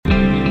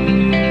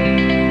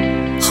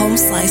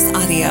Slice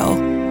Audio.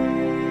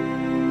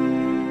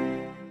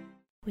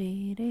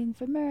 Waiting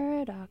for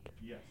Murdoch.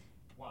 Yes.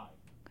 Why?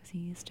 Because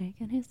he's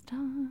taking his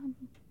time.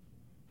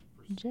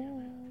 Just.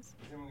 Is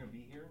anyone going to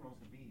be here? No one's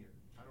going to be here.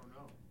 I don't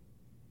know.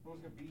 No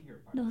one's going to be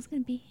here. No one's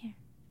going to be here.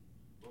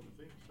 Well,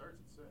 the thing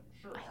starts at 7.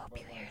 Sure. I hope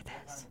you hear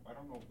this. I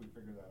don't know if we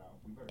figure that out.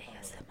 We better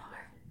ASMR.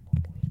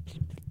 I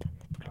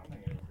don't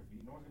think anyone's going to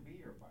be. No one's going to be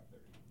here at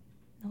 5:30.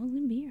 No one's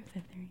going to be here at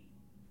 5:30.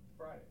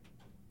 Friday.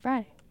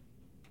 Friday.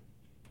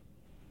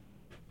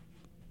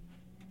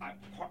 I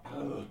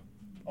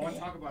want to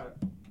talk about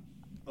it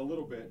a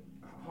little bit.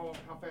 How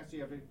fast do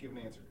you have to give an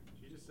answer?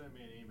 She just sent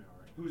me an email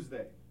right now. Who's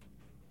they?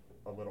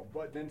 A little.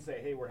 But then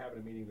say, hey, we're having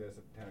a meeting this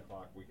at 10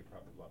 o'clock. We could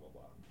probably blah, blah,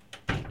 blah.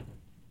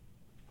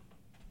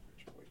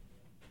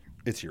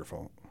 It's your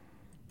fault.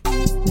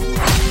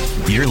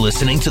 You're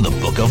listening to the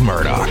Book of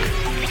Murdoch.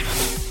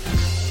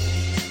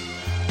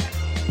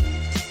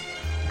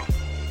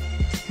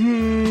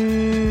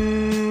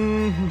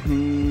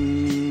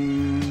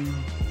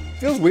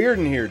 Feels weird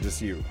in here, just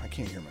you. I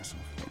can't hear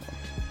myself.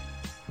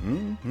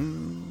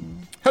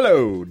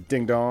 Hello,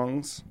 ding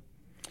dongs.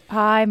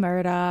 Hi,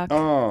 Murdoch.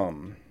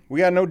 We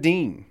got no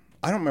Dean.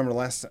 I don't remember the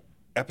last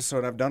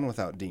episode I've done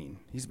without Dean.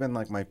 He's been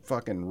like my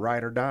fucking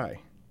ride or die.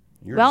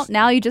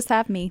 Now you just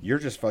have me. You're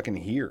just fucking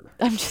here.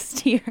 I'm just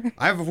here.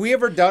 Have we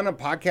ever done a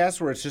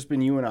podcast where it's just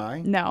been you and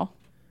I? No.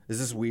 Is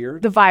this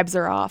weird? The vibes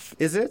are off.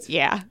 Is it?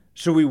 Yeah.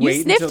 Should we wait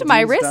You sniffed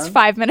my wrist done?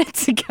 5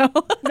 minutes ago.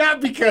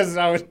 Not because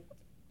I was...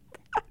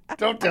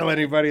 Don't tell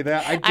anybody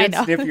that. I did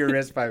sniff your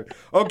wrist 5...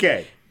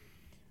 Okay.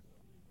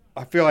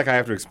 I feel like I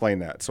have to explain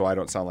that so I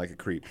don't sound like a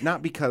creep.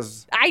 Not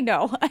because... I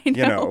know. You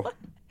know.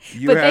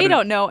 But they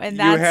don't know, and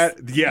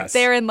yes.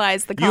 Therein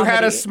lies the comedy. You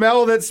had a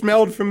smell that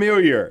smelled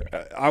familiar.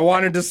 I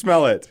wanted to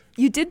smell it.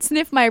 You did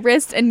sniff my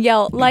wrist and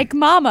yell, like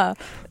mama.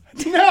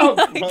 No.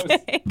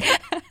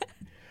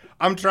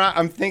 I'm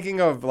thinking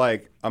of,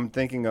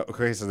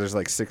 okay, so there's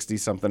like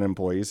 60-something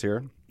employees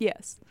here.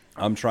 Yes.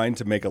 I'm trying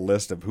to make a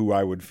list of who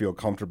I would feel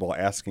comfortable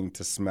asking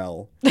to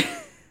smell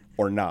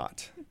or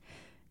not.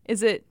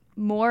 Is it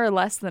more or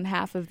less than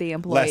half of the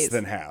employees? Less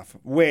than half.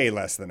 Way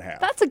less than half.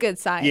 That's a good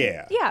sign.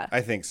 Yeah. Yeah.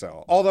 I think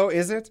so. Although,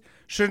 is it?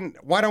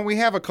 Why don't we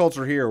have a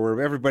culture here where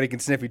everybody can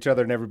sniff each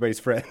other and everybody's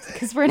friends?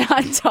 Because we're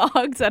not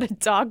dogs at a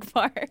dog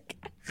park.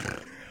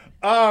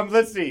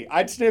 Let's see.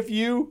 I'd sniff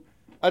you.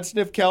 I'd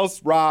sniff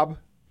Kels, Rob,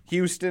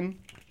 Houston.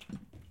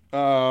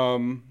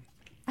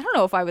 I don't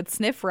know if I would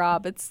sniff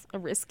Rob. It's a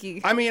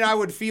risky. I mean, I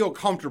would feel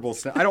comfortable.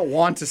 I don't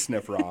want to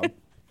sniff Rob.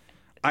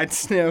 I'd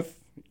sniff,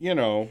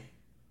 who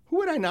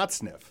would I not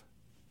sniff?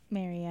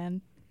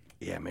 Marianne.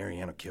 Yeah,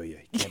 Marianne will kill you.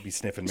 You can't be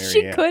sniffing Marianne.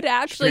 She could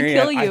actually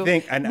kill you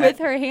with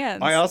her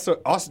hands. I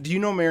also, do you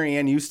know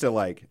Marianne used to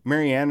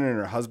Marianne and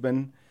her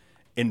husband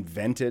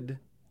invented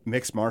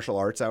mixed martial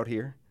arts out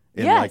here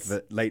in like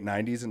the late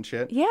 90s and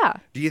shit? Yeah.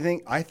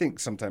 I think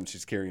sometimes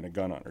she's carrying a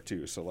gun on her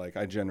too. So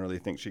I generally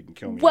think she can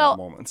kill me at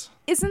moments.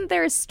 Isn't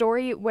there a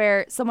story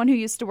where someone who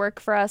used to work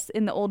for us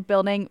in the old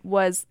building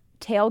was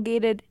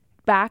tailgated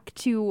back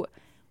to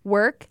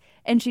work?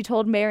 And she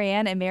told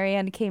Marianne, and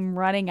Marianne came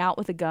running out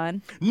with a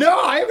gun.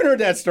 No, I haven't heard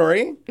that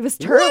story. It was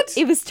Turley.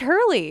 It was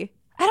Turley.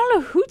 I don't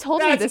know who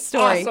told me this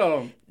story.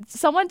 Awesome.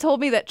 Someone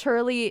told me that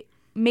Turley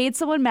made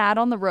someone mad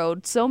on the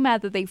road, so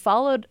mad that they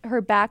followed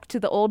her back to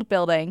the old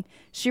building.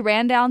 She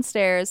ran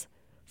downstairs,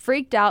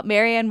 freaked out.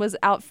 Marianne was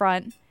out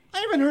front. I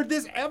haven't heard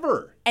this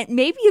ever. And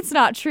maybe it's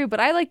not true, but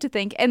I like to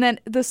think. And then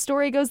the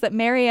story goes that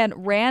Marianne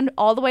ran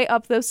all the way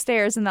up those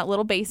stairs in that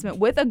little basement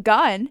with a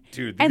gun.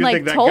 Dude, and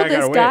think that told guy this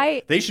got away.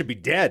 guy. They should be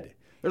dead.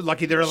 They're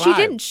lucky they're alive. She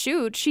didn't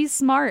shoot. She's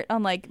smart,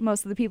 unlike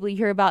most of the people you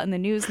hear about in the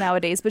news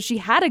nowadays. But she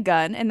had a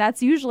gun, and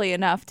that's usually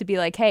enough to be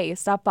like, hey,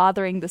 stop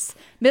bothering this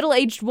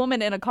middle-aged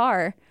woman in a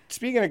car.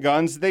 Speaking of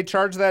guns, did they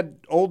charge that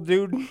old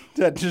dude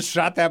that just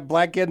shot that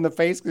black kid in the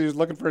face because he was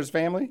looking for his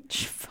family?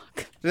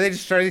 Fuck. Did they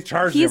just try to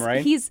charge him,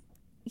 right?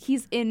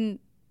 He's in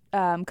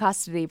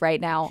custody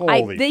right now.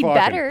 Holy they fucking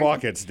better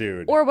buckets,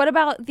 dude. Or what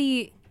about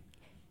this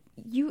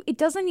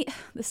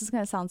is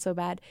going to sound so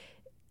bad.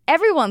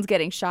 Everyone's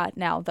getting shot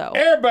now, though.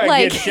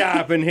 Everybody gets shot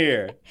up in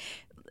here.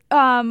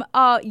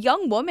 A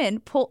young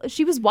woman,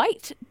 she was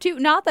white, too.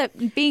 Not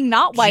that being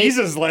not white.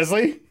 Jesus,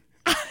 Leslie.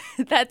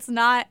 That's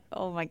not,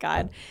 oh my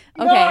God.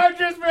 Okay. No, I've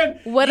just been,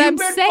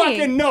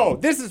 saying.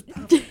 This is,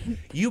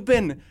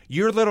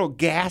 your little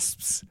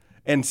gasps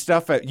and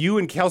stuff. You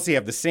and Kelsey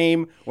have the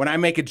same, when I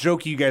make a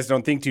joke you guys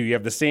don't think to, you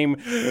have the same,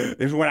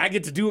 when I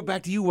get to do it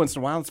back to you once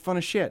in a while, it's fun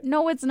as shit.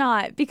 No, it's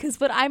not, because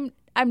what I'm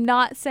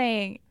not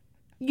saying,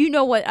 you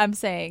know what I'm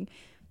saying.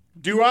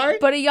 Do I?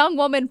 But a young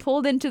woman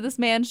pulled into this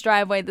man's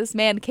driveway. This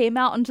man came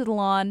out onto the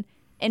lawn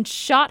and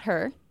shot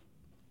her.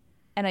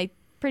 And I'm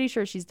pretty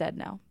sure she's dead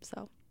now.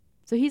 So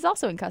he's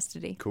also in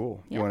custody.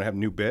 Cool. Yeah. You want to have a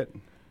new bit?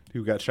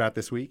 Who got shot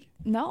this week?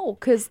 No,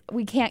 because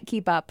we can't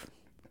keep up.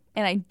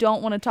 And I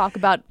don't want to talk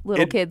about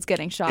little kids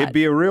getting shot. It'd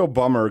be a real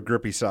bummer,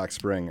 Grippy Sock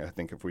Spring, I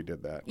think, if we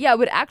did that. Yeah, it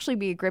would actually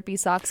be a Grippy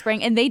Sock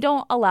Spring. And they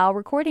don't allow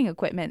recording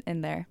equipment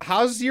in there.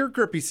 How's your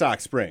Grippy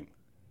Sock Spring?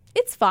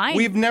 It's fine.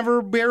 We've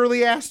never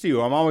barely asked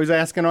you. I'm always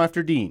asking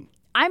after Dean.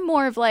 I'm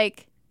more of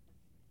like,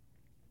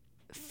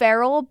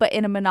 feral, but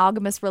in a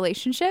monogamous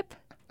relationship.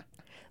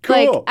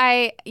 Cool.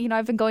 Like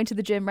I've been going to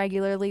the gym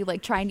regularly,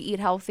 like trying to eat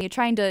healthy,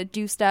 trying to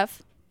do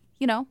stuff,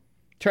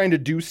 Trying to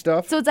do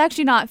stuff. So it's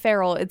actually not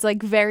feral. It's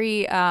like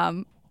very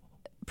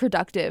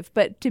productive.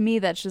 But to me,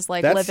 that's just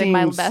like living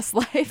my best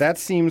life. That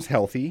seems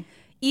healthy.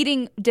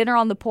 Eating dinner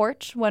on the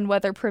porch when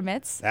weather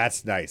permits.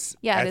 That's nice.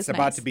 Yeah, it's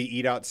about to be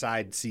eat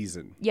outside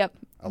season. Yep.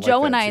 Like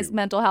Joe and that I's too.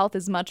 mental health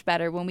is much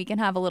better when we can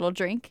have a little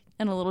drink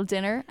and a little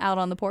dinner out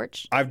on the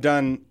porch. Here's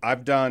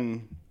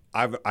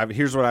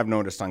what I've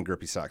noticed on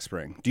Grippy Sock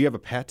Spring. Do you have a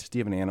pet? Do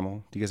you have an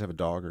animal? Do you guys have a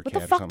dog or a What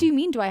cat the or fuck something? do you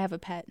mean? Do I have a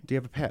pet? Do you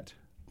have a pet?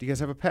 Do you guys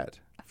have a pet?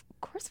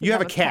 Of course we You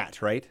have a pet.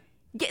 cat, right?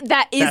 Yeah,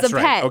 that is That's a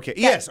right. pet. Okay.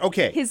 Yes.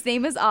 Okay. His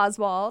name is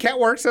Oswald. Cat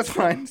works. That's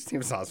fine. His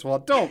name is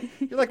Oswald. Don't.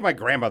 You're like my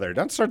grandmother.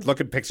 Don't start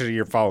looking pictures of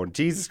your phone.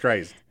 Jesus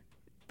Christ.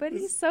 But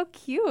he's so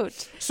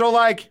cute. So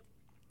like,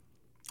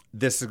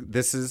 this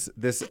is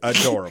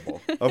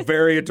adorable. A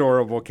very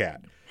adorable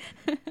cat.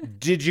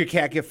 Did your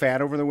cat get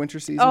fat over the winter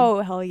season? Oh,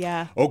 hell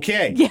yeah.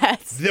 Okay.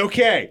 Yes.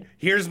 Okay.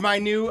 Here's my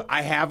new.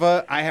 I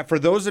have for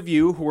those of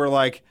you who are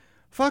like,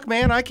 fuck,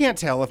 man, I can't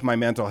tell if my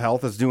mental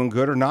health is doing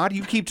good or not.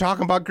 You keep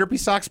talking about Grippy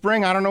Sock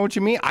Spring. I don't know what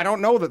you mean. I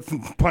don't know that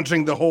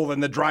punching the hole in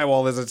the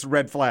drywall is a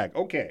red flag.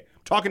 Okay.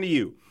 Talking to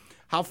you.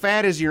 How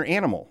fat is your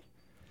animal?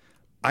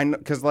 I know,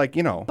 because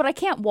But I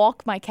can't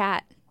walk my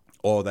cat.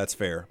 Oh, that's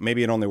fair.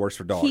 Maybe it only works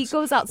for dogs. He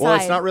goes outside. Well,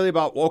 it's not really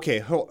about.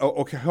 Okay.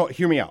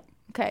 Hear me out.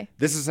 Okay.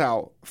 This is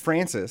how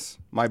Francis,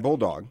 my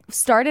bulldog,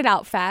 Started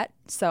out fat,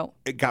 so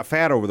it got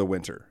fat over the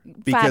winter.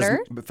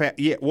 Fatter?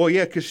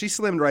 Because she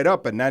slimmed right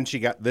up, and then she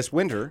got this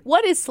winter.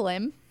 what is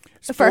slim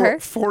for her?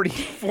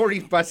 40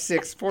 by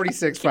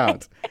 46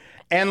 pounds.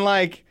 And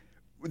like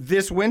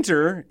this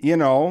winter,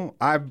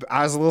 I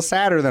was a little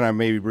sadder than I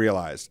maybe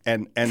realized.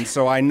 And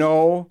so I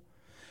know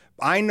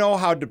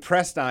how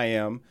depressed I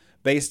am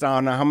based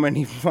on how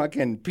many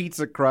fucking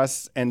pizza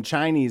crusts and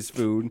Chinese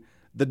food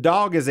the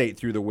dog has ate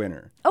through the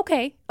winter.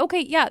 Okay,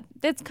 yeah.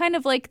 That's kind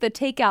of like the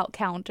takeout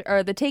count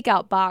or the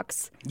takeout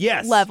box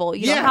Yes. level.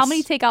 You know, how Yes.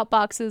 many takeout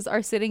boxes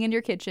are sitting in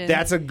your kitchen?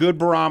 That's a good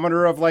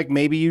barometer of like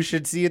maybe you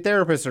should see a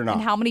therapist or not.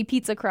 and how many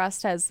pizza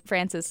crust has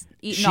Francis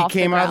eaten She off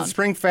came the out ground? of the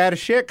spring fat as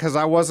shit because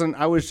I was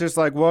just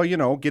like,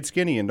 well, get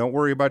skinny and don't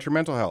worry about your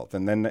mental health.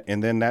 And then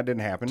that didn't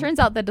happen. Turns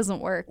out that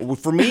doesn't work. Well,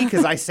 for me,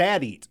 because I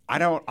sad eat.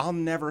 I'll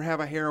never have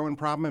a heroin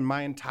problem in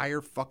my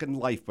entire fucking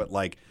life. But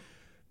like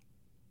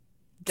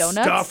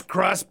Donuts? stuffed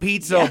crust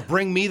pizza, will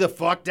bring me the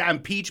fuck down.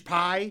 Peach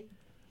pie,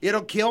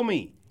 it'll kill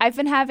me. I've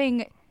been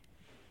having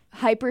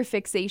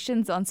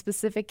hyperfixations on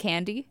specific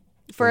candy.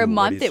 For a Ooh, what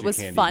month, is it your was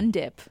candy? Fun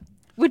Dip,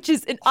 which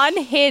is an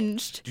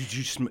unhinged. Did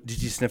you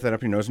sniff that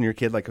up your nose when you were a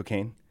kid like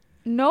cocaine?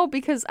 No,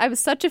 because I was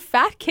such a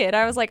fat kid.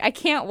 I was like, I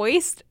can't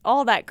waste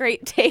all that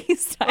great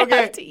taste. I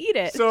have to eat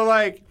it. So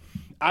like,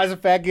 I was a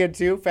fat kid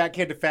too. Fat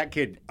kid to fat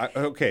kid.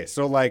 Okay,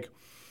 so like.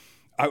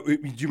 Do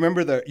you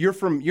remember you're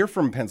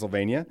from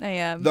Pennsylvania? I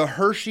am. The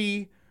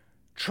Hershey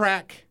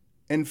track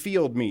and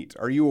field meet.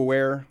 Are you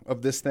aware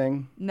of this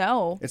thing?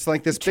 No. It's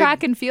like this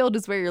Track and field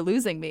is where you're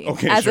losing me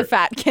Okay, as sure. a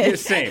fat kid. Yeah,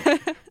 same.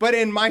 But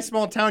in my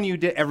small town,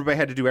 everybody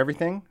had to do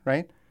everything,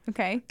 right?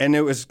 Okay. And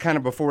it was kind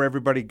of before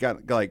everybody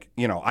got like,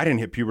 I didn't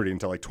hit puberty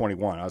until like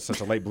 21. I was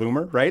such a late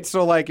bloomer, right?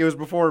 So like it was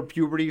before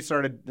puberty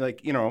started,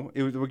 like, we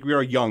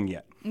were young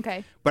yet.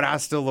 Okay. But I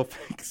was still a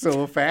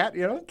little fat,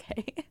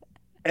 Okay.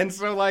 And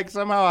so, like,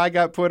 somehow I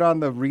got put on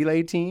the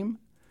relay team.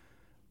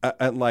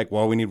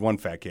 We need one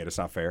fat kid. It's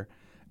not fair.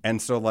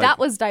 And so, like, That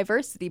was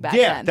diversity back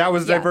then. yeah, that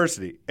was Yeah.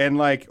 diversity. And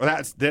like,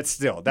 that's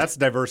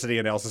diversity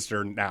in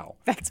Elsister now.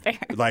 That's fair.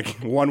 Like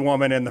one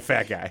woman and the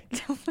fat guy.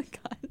 Oh my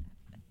God.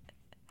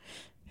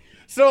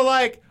 So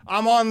like,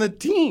 I'm on the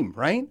team,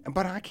 right?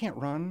 But I can't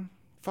run.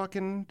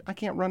 I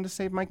can't run to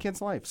save my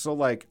kid's life. So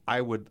like,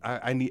 I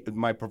need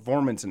my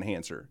performance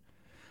enhancer.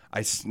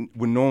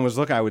 When no one was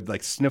looking, I would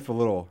like sniff a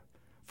little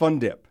Fun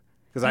Dip.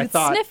 Because I You'd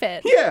thought, sniff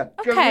it. yeah,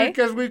 Okay.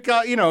 because we've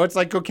got, it's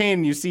like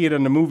cocaine. You see it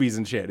in the movies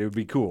and shit. It would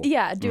be cool.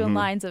 Yeah, doing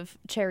lines of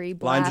cherry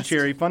blast. Lines of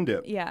cherry Fun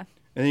Dip. Yeah.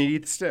 And then you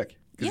eat the stick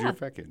because Yeah. you're a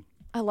fat kid.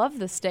 I love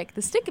the stick.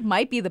 The stick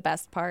might be the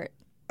best part.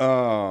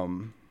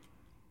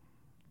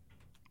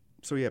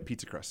 So yeah,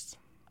 pizza crusts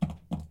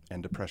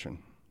and depression.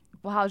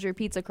 Well, how's your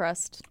pizza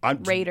crust?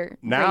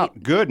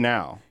 Good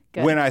now.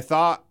 Good. When I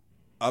thought,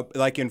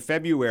 like in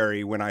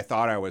February, when I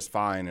thought I was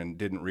fine and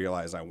didn't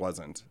realize I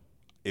wasn't,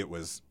 it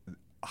was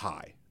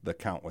high. The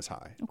count was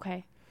high.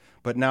 Okay.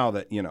 But now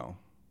that, I'm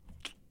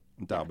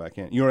dialed back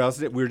in. You know what else?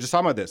 We were just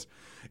talking about this.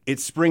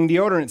 It's spring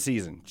deodorant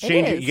season. is.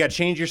 You got to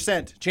change your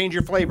scent, change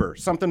your flavor,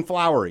 something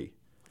flowery.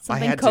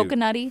 Something I had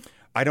coconutty.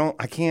 I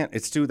can't.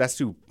 That's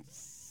too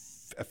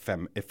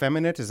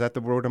effeminate. Is that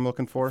the word I'm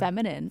looking for?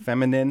 Feminine.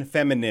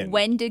 Feminine.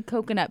 When did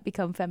coconut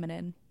become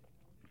feminine?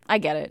 I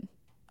get it.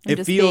 I'm It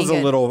just feels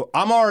being a little.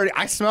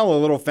 I smell a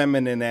little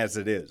feminine as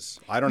it is.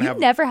 I don't You have.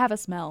 never have a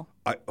smell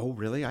Oh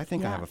really? I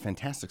think I Yeah. have a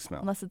fantastic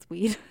smell. unless it's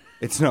weed.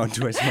 It's no.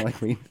 Do I smell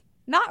like weed?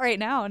 Not right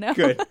now, no.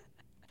 Good.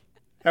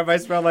 Have I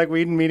smelled like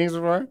weed in meetings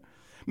before?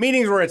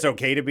 Meetings where it's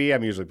okay to be.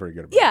 I'm usually pretty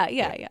good about it.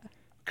 Yeah.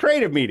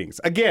 Creative meetings.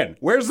 Again,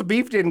 where's the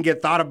beef didn't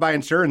get thought of by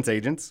insurance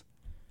agents?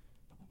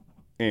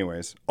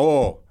 Anyways,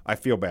 I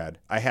feel bad.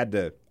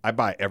 I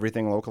buy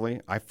everything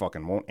locally. I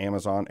fucking won't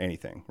Amazon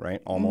anything, right?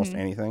 Almost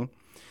anything.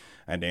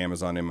 I had to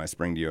Amazon in my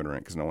spring deodorant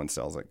because no one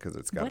sells it because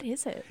it's got. What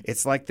is it?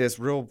 It's like this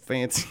real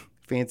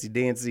fancy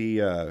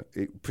dancy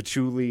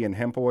patchouli and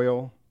hemp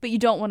oil. But you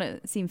don't want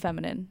to seem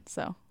feminine,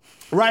 so.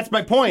 Right, that's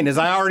my point.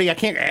 I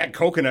can't add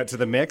coconut to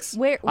the mix.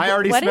 I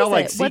already what smell is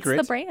like it? Secret.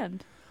 What's the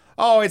brand?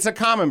 Oh, it's a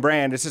common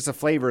brand. It's just a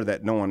flavor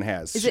that no one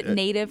has. Is it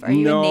native? Are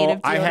you no, a native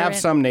deodorant? I have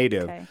some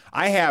native. Okay.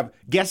 I have.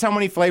 Guess how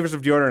many flavors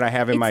of deodorant I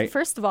have in my.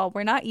 First of all,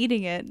 we're not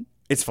eating it.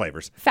 It's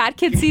flavors. Fat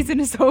kid season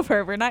is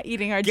over. We're not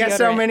eating our deodorant. Guess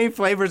how many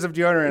flavors of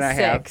deodorant I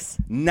have? 6.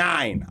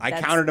 9.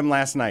 I counted them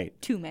last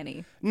night. Too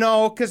many.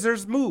 No, because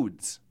there's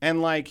moods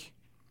and like.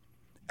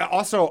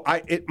 Also,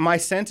 my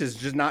scent is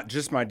just not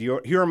just my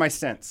deodorant. Here are my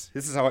scents.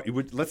 This is how.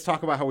 Let's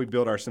talk about how we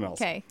build our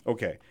smells.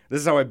 Okay.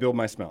 This is how I build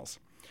my smells.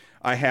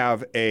 I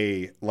have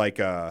a real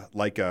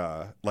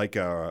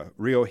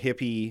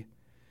hippie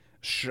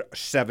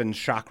 7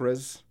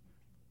 chakras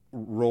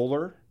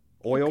roller.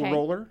 Oil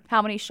roller.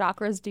 How many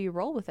chakras do you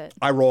roll with it?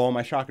 I roll all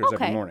my chakras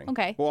every morning.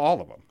 Okay. Well, all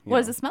of them. What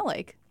does it smell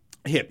like?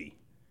 Hippie.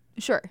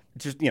 Sure.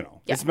 Just,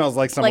 it smells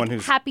like someone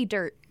who's happy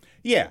dirt.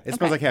 Yeah, it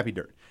smells like happy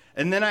dirt.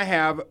 And then I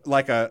have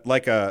like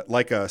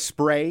a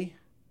spray.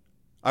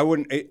 I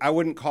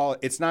wouldn't call it.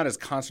 It's not as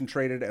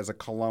concentrated as a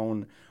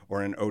cologne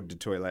or an eau de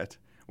toilette,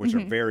 which are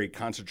very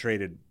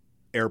concentrated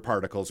air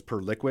particles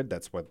per liquid.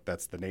 That's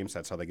the names.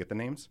 That's how they get the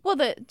names. Well,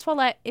 the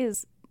toilette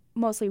is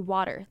mostly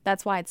water.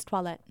 That's why it's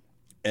toilette.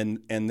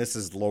 And this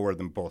is lower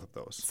than both of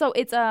those. So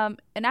it's an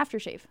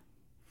aftershave.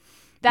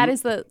 That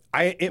is the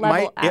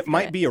it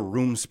might be a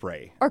room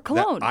spray or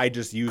cologne. I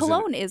just use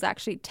cologne is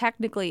actually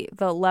technically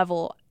the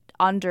level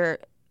under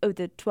eau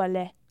de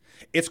toilette.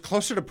 It's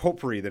closer to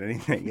potpourri than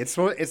anything. It's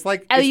like it's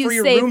for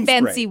your say room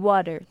fancy spray.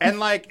 water. And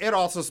like it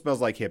also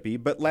smells like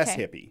hippie, but less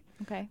hippie.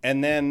 Okay.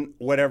 And then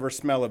whatever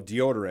smell of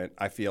deodorant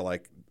I feel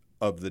like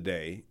of the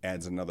day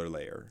adds another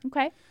layer.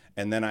 Okay.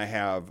 And then I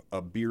have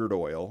a beard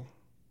oil.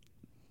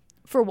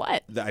 For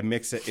what? I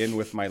mix it in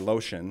with my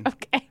lotion.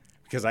 Okay.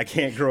 Because I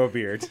can't grow a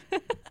beard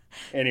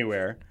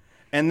anywhere.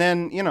 And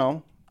then,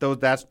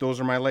 those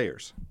are my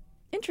layers.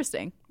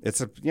 Interesting.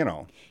 It's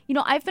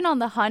I've been on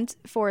the hunt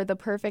for the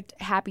perfect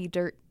happy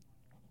dirt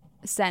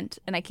scent,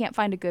 and I can't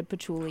find a good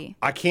patchouli.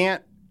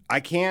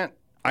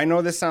 I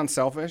know this sounds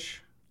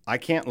selfish. I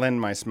can't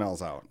lend my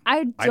smells out.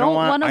 I don't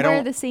want to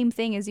wear the same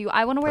thing as you.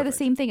 I want to wear the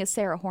same thing as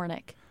Sarah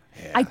Hornick.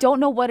 Yeah. I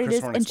don't know what Chris it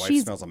is, Hornick's and wife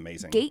she's smells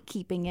amazing.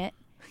 Gatekeeping it.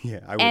 Yeah,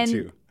 I would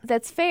too.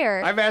 That's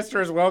fair. I've asked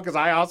her as well because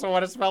I also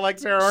want to smell like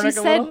Sarah Hornick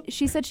a little.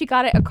 She said she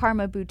got it at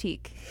Karma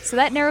Boutique, so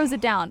that narrows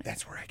it down.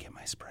 That's where I get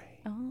my spray.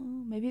 Oh,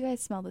 maybe you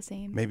guys smell the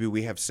same. Maybe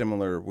we have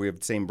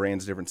same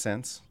brands, different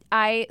scents.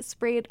 I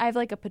have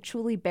like a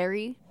patchouli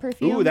berry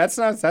perfume. Ooh, that's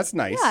nice. Yeah, it's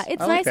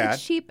nice. That.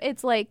 It's cheap.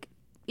 It's like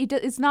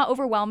it's not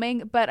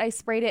overwhelming, but I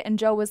sprayed it and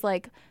Joe was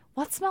like,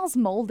 "What smells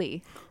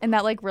moldy?" And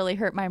that like really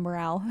hurt my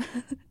morale.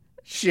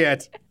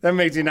 Shit, that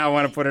makes you not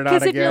want to put it on again.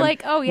 Because if you're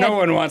like, oh yeah, no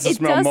one wants to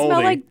smell moldy. It does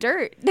smell like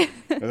dirt.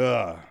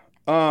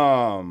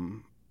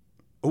 Ugh.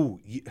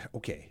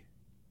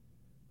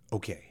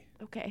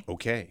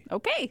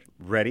 Okay.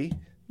 Ready?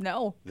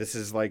 No. This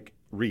is like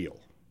real.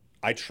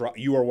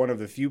 You are one of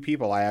the few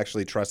people I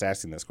actually trust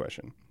asking this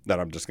question that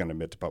I'm just going to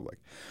admit to public.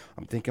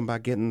 I'm thinking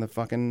about getting the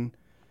fucking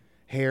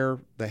hair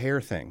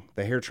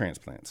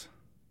transplants.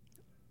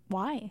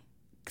 Why?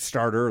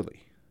 Start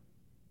early.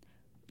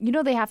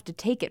 They have to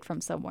take it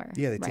from somewhere.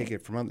 Yeah, they take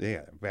it from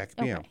back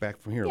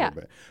from here a little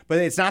bit. Yeah. But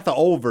it's not the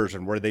old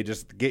version where they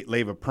just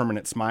leave a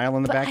permanent smile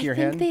in the back of your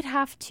head. I think they'd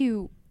have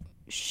to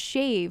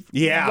shave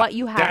Yeah, what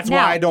you have that's now.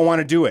 why I don't want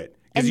to do it.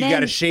 Because you then- got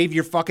to shave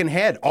your fucking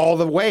head all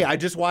the way. I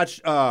just watched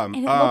And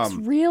it looks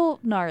real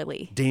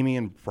gnarly.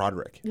 Damian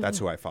Broderick. That's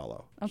who I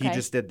follow. Okay. He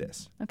just did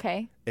this.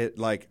 Okay.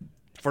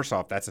 First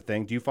off, that's a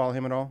thing. Do you follow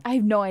him at all? I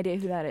have no idea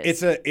who that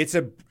is. I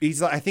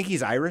think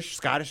he's Irish,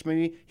 Scottish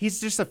maybe. He's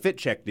just a fit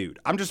check dude.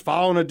 I'm just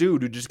following a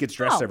dude who just gets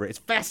dressed every. It's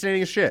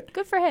fascinating as shit.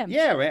 Good for him.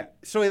 Yeah, man.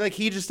 So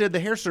he just did the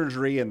hair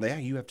surgery and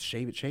you have to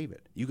shave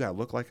it. You got to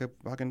look like a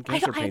fucking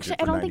cancer patient.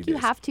 I don't think you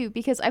have to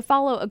because I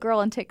follow a girl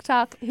on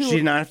TikTok who She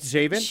did not have to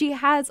shave it? She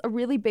has a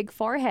really big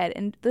forehead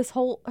and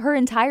her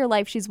entire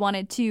life she's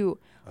wanted to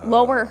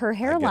lower her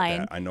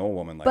hairline. I know a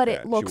woman like but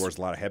that. It looks she wears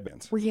a lot of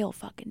headbands. Real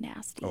fucking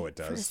nasty. Oh, it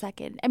does. For a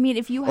second. I mean,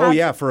 if you have. Oh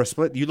yeah, for a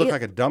split, you look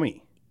like a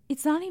dummy.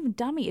 It's not even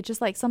dummy. It's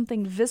just like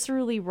something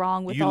viscerally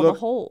wrong with the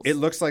holes. It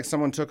looks like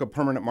someone took a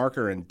permanent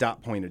marker and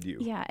dot pointed you.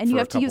 Yeah, and you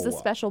have to use a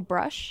special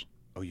brush.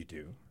 Oh, you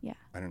do? Yeah.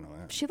 I don't know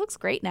that. She looks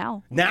great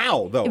now.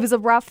 Now though, it was a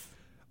rough.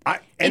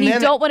 And you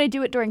don't want to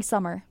do it during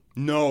summer.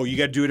 No, you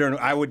got to do it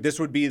during. This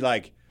would be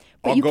like.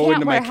 But I'll go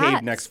into my hats.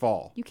 cave next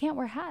fall. You can't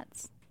wear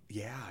hats.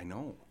 Yeah, I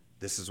know.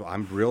 This is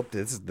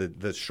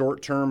the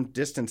short term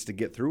distance to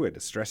get through it.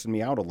 It's stressing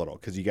me out a little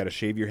because you got to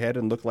shave your head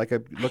and look like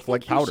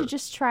powder. You should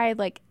just try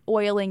like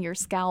oiling your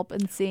scalp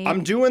and seeing. I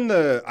do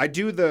the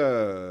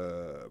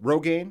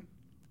Rogaine.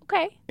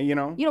 Okay. You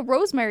know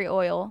rosemary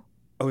oil.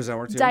 Oh, is that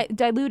work too?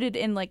 Diluted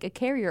in like a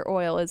carrier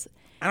oil is.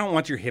 I don't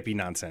want your hippie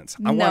nonsense.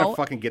 I No. want to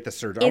fucking get the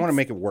surgery. I want to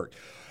make it work.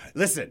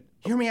 Listen,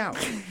 hear me out.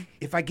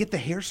 If I get the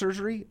hair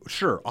surgery,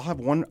 sure, I'll have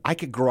one. I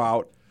could grow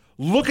out.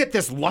 Look at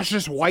this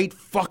luscious white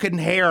fucking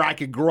hair I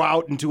could grow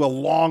out into a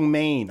long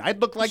mane. I'd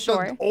look like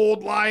the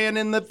old lion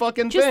in the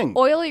fucking Just thing.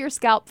 oil your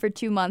scalp for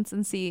 2 months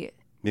and see. You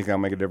think that'll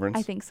make a difference?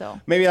 I think so.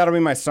 Maybe that'll be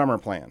my summer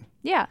plan.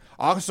 Yeah.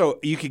 Also,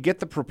 you could get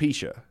the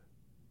Propecia.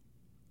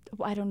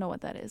 I don't know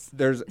what that is.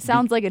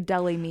 Sounds like a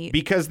deli meat.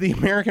 Because the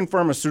American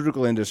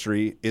pharmaceutical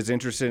industry is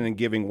interested in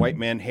giving white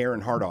men hair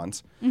and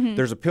hard-ons. Mm-hmm.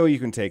 There's a pill you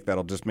can take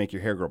that'll just make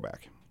your hair grow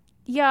back.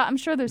 Yeah, I'm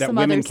sure there's that some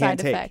women other can't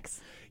side take.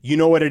 effects. You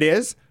know what it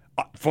is?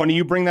 Funny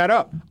you bring that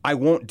up. I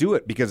won't do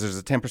it because there's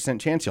a 10%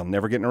 chance you'll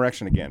never get an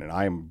erection again, and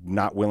I am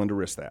not willing to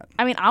risk that.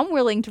 I mean, I'm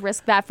willing to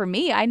risk that for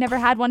me. I never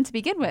had one to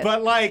begin with.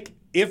 But, like,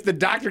 if the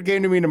doctor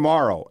came to me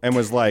tomorrow and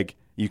was like,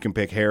 you can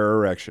pick hair or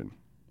erection.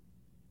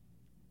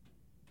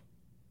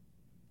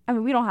 I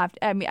mean, we don't have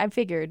to. I mean, I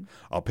figured.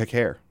 I'll pick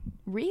hair.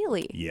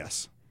 Really?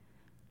 Yes.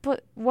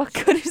 But what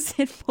good is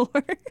it for?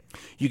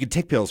 You could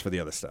take pills for the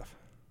other stuff.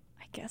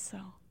 I guess so.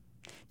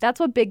 That's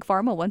what Big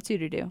Pharma wants you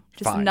to do.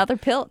 Just Fine. another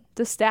pill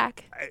to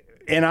stack.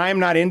 And I'm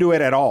not into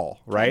it at all,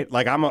 right?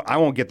 Like I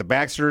won't get the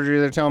back surgery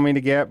they're telling me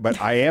to get, but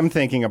I am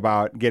thinking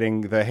about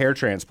getting the hair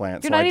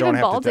transplant. You're so not I don't even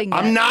have balding to.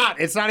 yet. I'm not.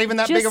 It's not even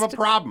that big of a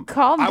problem.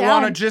 Calm down. I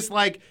want to just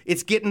like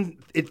it's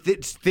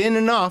thin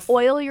enough.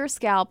 Oil your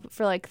scalp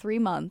for like 3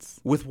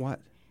 months. With what?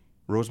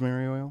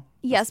 Rosemary oil?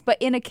 Yes, but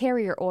in a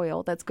carrier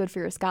oil that's good for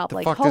your scalp. The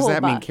like fuck does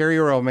that jojoba. mean?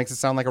 Carrier oil makes it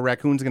sound like a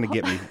raccoon's gonna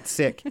get me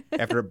sick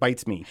after it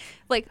bites me.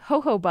 Like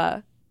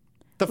jojoba.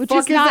 The Which fuck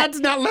is not- that's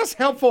not less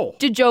helpful.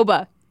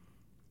 Jojoba.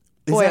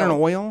 Is that an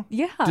oil?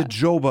 Yeah.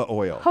 Jojoba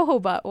oil.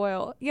 Jojoba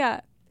oil.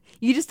 Yeah.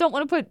 You just don't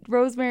want to put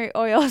rosemary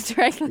oil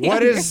directly What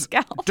on your is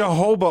scalp.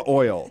 jojoba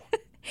oil?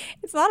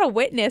 It's not a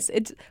witness.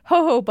 It's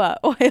jojoba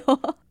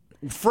oil.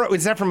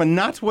 Is that from a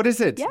nut? What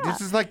is it? Yeah. This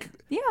is like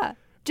Yeah.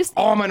 Just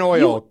almond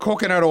oil,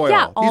 coconut oil.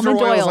 Yeah, These almond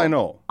are oils oil. I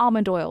know.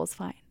 Almond oil is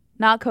fine.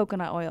 Not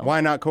coconut oil. Why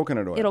not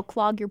coconut oil? It'll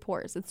clog your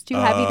pores. It's too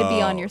heavy to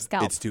be on your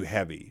scalp. It's too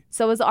heavy.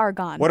 So is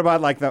argan. What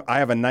about like I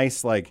have a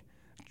nice like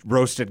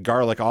roasted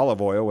garlic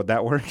olive oil. Would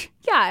that work?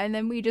 Yeah, and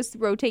then we just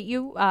rotate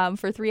you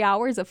for 3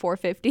 hours at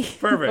 450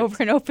 Perfect.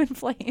 over an open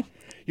flame.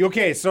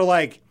 Okay, so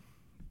like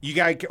you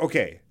got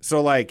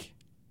so like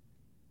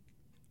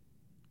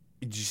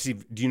do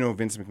you know who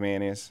Vince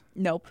McMahon is?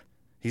 Nope.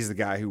 He's the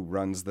guy who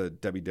runs the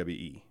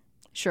WWE.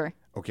 Sure.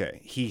 Okay,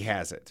 he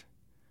has it.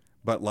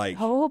 But like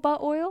Jojoba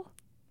oil?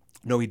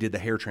 no, he did the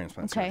hair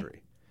transplant Okay.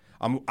 surgery.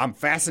 I'm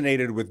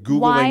fascinated with Googling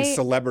Why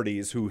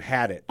celebrities who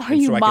had it. Are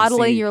and you so I can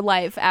modeling see- your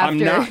life after I'm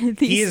not.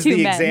 these He is two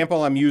the men?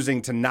 example I'm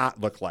using to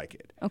not look like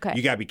it. Okay.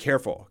 You gotta be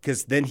careful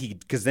because then he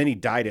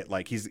dyed it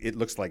like it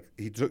looks like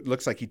he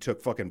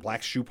took fucking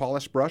black shoe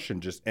polish brush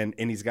and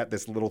he's got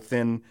this little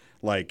thin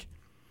like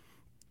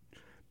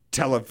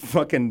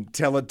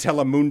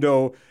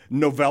Telemundo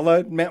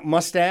novella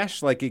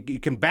mustache. Like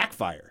it can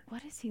backfire.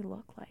 What does he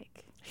look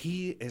like?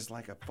 He is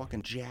like a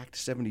fucking jacked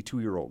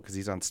 72-year-old because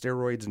he's on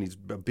steroids and he's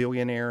a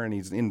billionaire and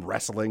he's in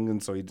wrestling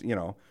and so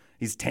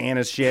he's tan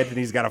as shit and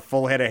he's got a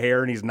full head of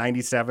hair and he's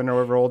 97 or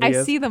however old he is.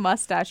 I see the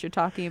mustache you're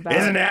talking about.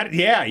 Isn't that?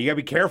 Yeah, you gotta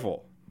be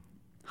careful.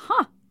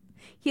 Huh.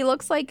 He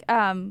looks like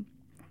a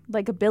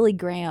Billy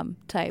Graham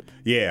type.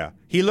 Yeah,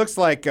 he looks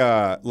like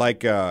there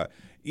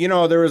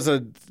was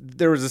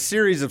a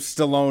series of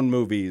Stallone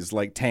movies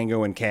like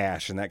Tango and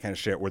Cash and that kind of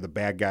shit where the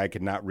bad guy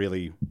could not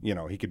really,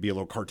 he could be a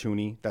little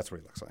cartoony. That's what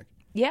he looks like.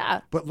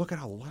 Yeah. But look at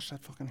how lush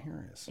that fucking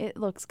hair is. It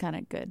looks kind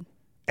of good.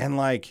 And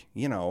like,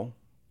 I'll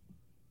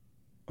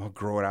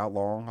grow it out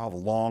long. I'll have a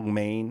long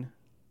mane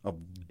of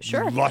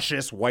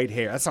luscious white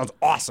hair. That sounds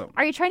awesome.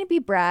 Are you trying to be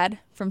Brad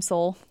from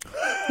Soul?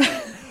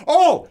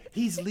 Oh,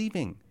 he's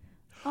leaving.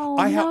 Oh,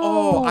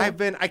 no. no.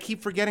 I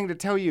keep forgetting to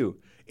tell you.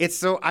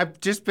 I've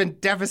just been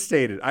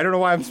devastated. I don't know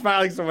why I'm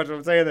smiling so much when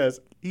I'm saying this.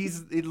 Okay,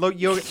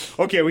 we got to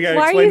explain it.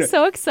 Why are you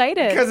so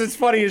excited? Because it's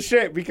funny as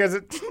shit. Because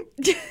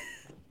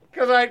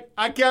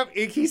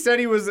he said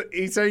he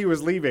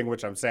was leaving,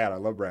 which I'm sad. I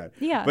love Brad.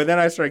 Yeah. But then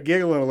I started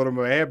giggling a little in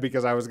my head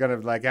because I was gonna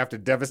like have to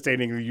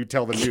devastatingly you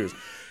tell the news.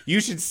 You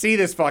should see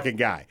this fucking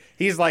guy.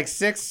 He's like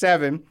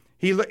 6'7".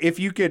 If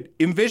you could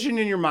envision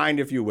in your mind,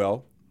 if you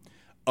will,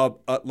 a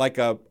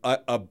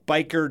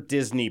biker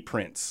Disney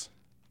prince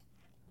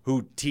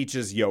who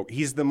teaches yoga.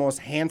 He's the most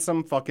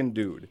handsome fucking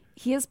dude.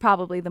 He is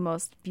probably the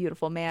most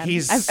beautiful man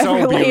He's I've so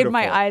ever laid beautiful.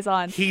 my eyes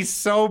on. He's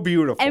so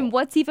beautiful. And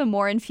what's even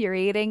more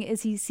infuriating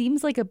is he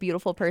seems like a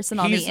beautiful person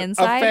on the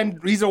inside.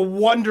 He's a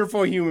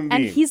wonderful human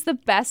being. And he's the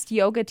best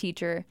yoga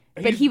teacher.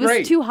 But He's he was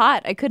great. too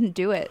hot. I couldn't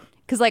do it.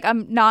 Because,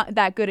 I'm not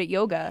that good at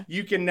yoga.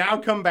 You can now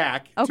come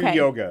back to Okay.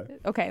 yoga.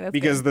 Okay, that's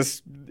because good.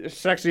 the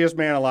sexiest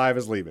man alive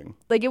is leaving.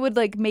 Like, it would,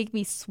 make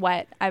me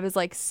sweat. I was,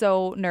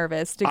 so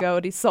nervous to go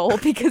to Seoul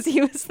because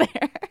he was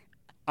there.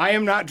 I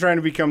am not trying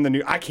to become the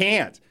new... I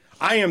can't.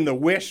 I am the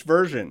Wish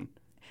version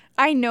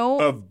I know.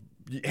 of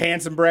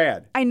Handsome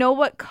Brad. I know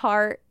what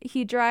car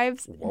he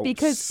drives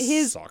because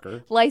his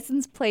sucker.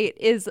 license plate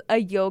is a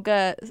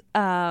yoga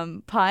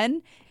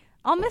pun.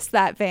 I'll miss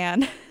that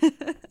van.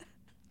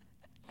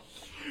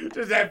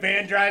 Just that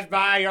van drives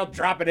by, you're all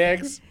dropping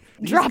eggs.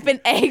 Dropping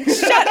eggs.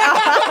 Shut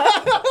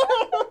up.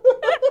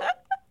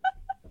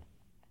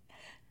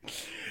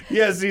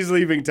 Yes, he's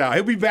leaving town.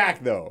 He'll be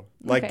back, though,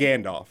 like Okay.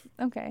 Gandalf.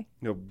 Okay.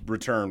 He'll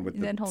return with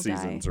Then the he'll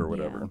seasons die. or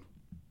whatever.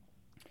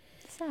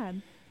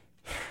 Sad.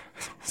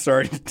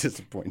 Sorry to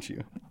disappoint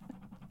you.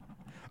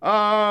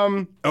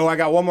 I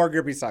got one more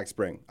Grippy Sock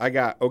spring.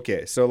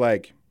 So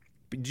like,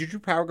 did your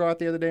power go out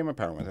the other day? My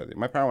power went out.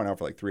 My power went out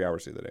for like 3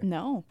 hours the other day.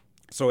 No.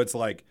 So it's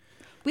like,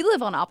 We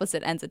live on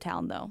opposite ends of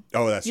town, though.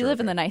 oh, that's You true,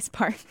 live in okay. the nice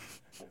part.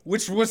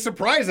 Which was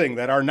surprising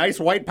that our nice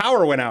white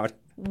power went out.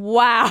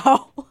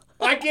 Wow.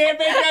 I can't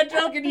make that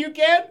joke and you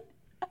can.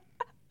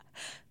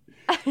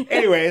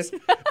 Anyways,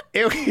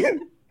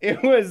 it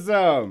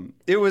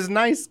was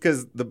nice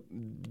because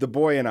the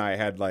boy and I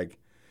had like,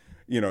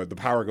 the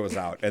power goes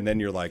out and then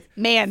you're like,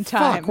 Man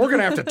time. fuck, we're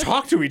gonna have to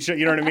talk to each other.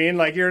 You know what I mean?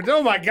 Like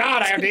oh my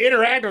god, I have to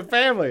interact with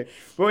family.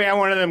 But we had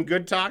one of them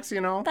good talks,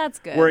 That's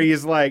good. where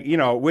he's like,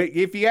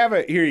 if you have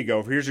here you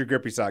go. Here's your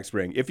Grippy Sock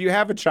spring. If you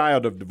have a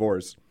child of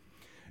divorce,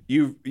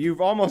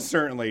 you've almost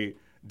certainly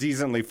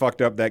decently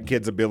fucked up that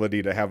kid's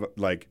ability to have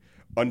like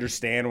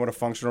understand what a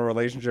functional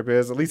relationship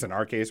is. At least in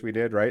our case, we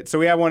did, right? So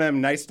we had one of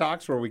them nice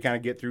talks where we kind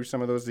of get through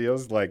some of those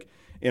deals, like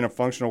in a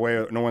functional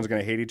way. No one's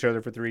gonna hate each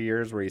other for 3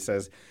 years. Where he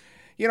says,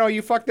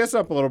 you fucked this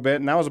up a little bit,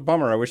 and that was a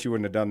bummer. I wish you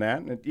wouldn't have done that.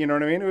 And you know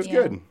what I mean? It was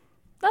good.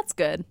 That's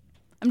good.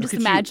 I'm just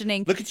Look at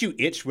imagining. Look at you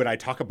itch when I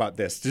talk about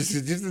this. Just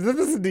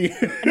listen to you.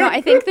 No,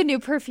 I think the new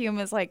perfume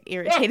is like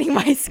irritating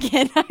my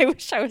skin. I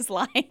wish I was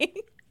lying.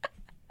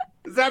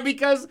 Is that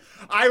because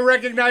I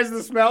recognize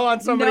the smell on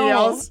somebody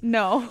else?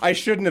 No. I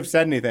shouldn't have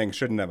said anything,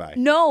 shouldn't have I?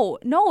 No,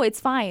 it's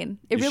fine.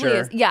 It You really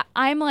sure? is. Yeah,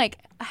 I'm like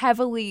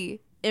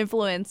heavily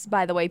influenced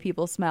by the way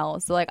people smell.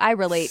 So like I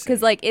relate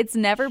because like it's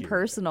never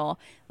personal.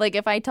 Like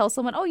if I tell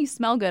someone, "Oh, you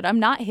smell good," I'm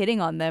not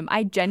hitting on them.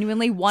 I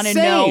genuinely want to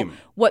know Same.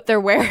 what they're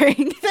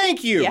wearing.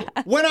 Thank you. Yeah.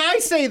 When I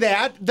say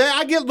that,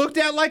 I get looked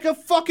at like a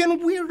fucking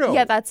weirdo.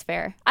 Yeah, that's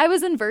fair. I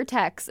was in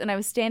Vertex and I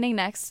was standing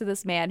next to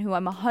this man who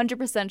I'm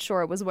 100%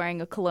 sure was wearing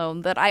a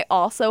cologne that I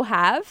also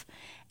have.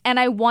 And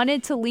I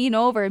wanted to lean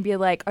over and be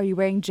like, "Are you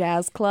wearing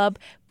Jazz Club?"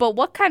 But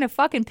what kind of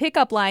fucking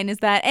pickup line is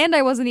that? And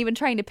I wasn't even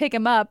trying to pick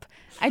him up.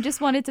 I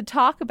just wanted to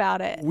talk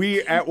about it.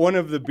 We, at one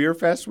of the beer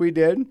fests we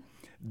did,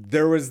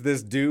 there was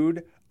this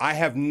dude. I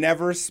have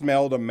never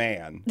smelled a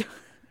man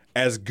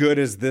as good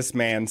as this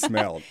man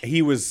smelled.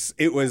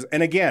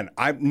 And again,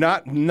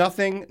 not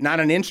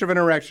an inch of an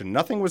erection.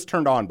 Nothing was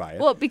turned on by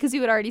it. Well, because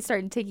you had already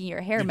started taking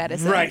your hair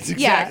medicine. Right,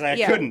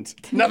 exactly. I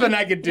couldn't. Nothing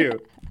I could do.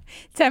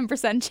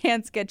 10%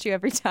 chance gets you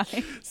every time.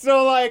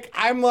 So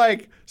I'm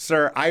like,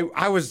 sir,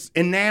 I was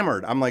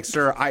enamored. I'm like,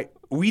 sir,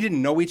 we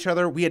didn't know each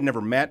other. We had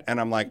never met.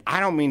 And I'm like, I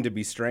don't mean to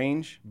be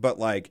strange, but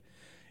like,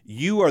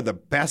 you are the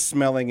best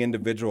smelling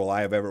individual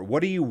I have ever.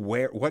 What do you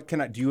wear?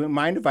 Do you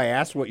mind if I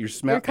ask what you're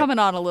smelling? You're coming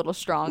on a little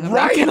strong. I'm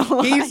Right. not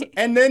gonna lie.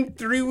 And then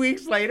 3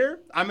 weeks later,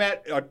 I'm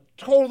at a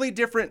totally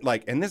different,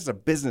 and this is a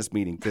business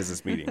meeting,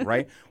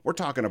 right? We're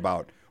talking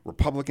about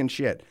Republican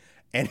shit.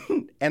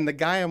 And the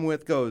guy I'm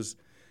with goes,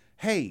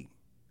 "Hey,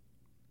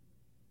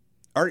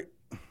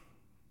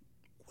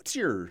 what's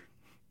your,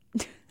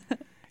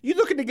 you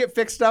looking to get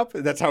fixed up?"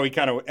 That's how he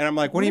kind of, and I'm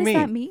like, what do you mean? What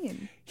does that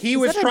mean? He Is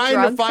was that a trying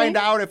to drug find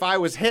thing? out if I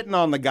was hitting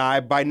on the guy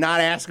by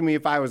not asking me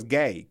if I was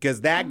gay,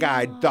 because that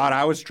guy thought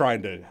I was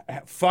trying to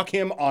fuck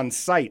him on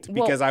sight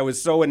because I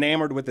was so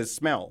enamored with his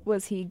smell.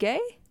 Was he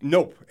gay?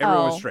 Nope,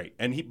 everyone was Oh. straight,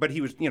 but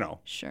he was,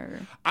 Sure.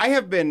 I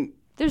have been.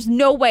 There's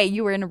no way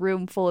you were in a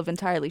room full of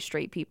entirely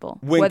straight people,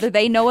 When- whether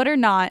they know it or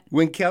not.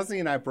 When Kelsey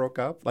and I broke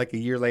up, like a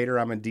year later,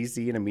 I'm in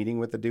D.C. in a meeting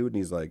with the dude, and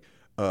he's like,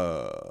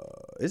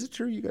 is it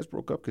true you guys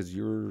broke up because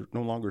you're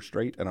no longer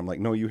straight? And I'm like,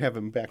 no, you have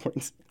him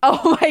backwards.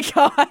 Oh my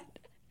God.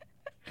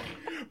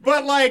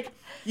 But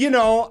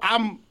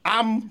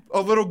I'm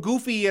a little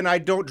goofy, and I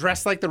don't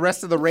dress like the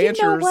rest of the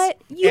ranchers. what?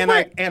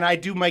 I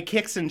do my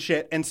kicks and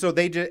shit. And so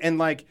they just,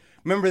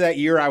 remember that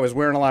year I was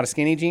wearing a lot of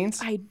skinny jeans?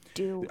 I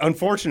do.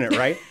 Unfortunate,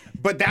 right?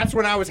 But that's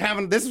when I was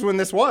this is when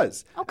this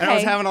was. And I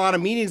was Okay. having a lot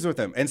of meetings with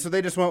him. And so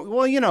they just went,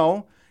 well,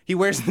 he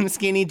wears them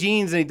skinny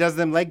jeans and he does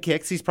them leg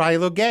kicks. He's probably a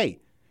little gay.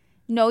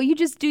 No, you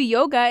just do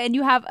yoga and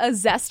you have a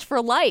zest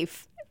for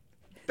life.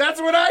 That's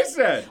what I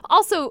said.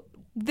 Also,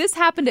 this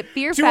happened at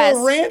Beer To Fest.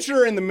 a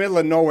rancher in the middle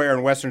of nowhere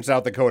in western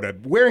South Dakota,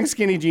 wearing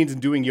skinny jeans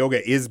and doing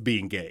yoga is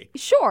being gay.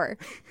 Sure,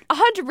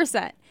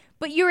 100%.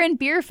 But you're in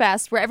Beer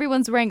Fest where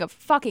everyone's wearing a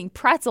fucking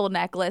pretzel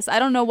necklace. I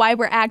don't know why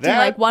we're acting That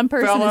like one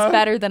person fella is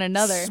better than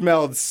another.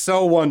 Smelled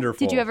so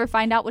wonderful. Did you ever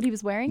find out what he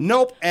was wearing?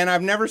 Nope, and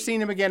I've never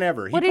seen him again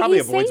ever. What He did probably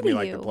he say avoids to me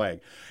like you? the plague.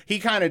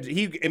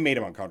 It made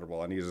him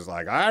uncomfortable, and he was just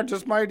like, "I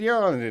just my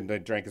deal," and then they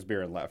drank his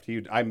beer and left.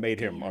 I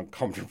made him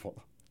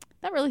uncomfortable.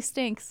 That really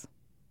stinks.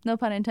 No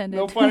pun intended.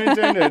 No pun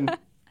intended.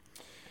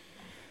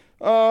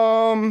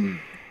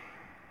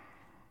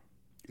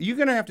 You're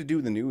gonna have to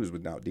do the news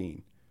without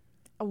Dean.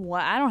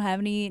 What? I don't have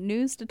any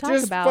news to talk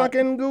Just about.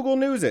 fucking Google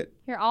News it.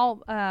 Here,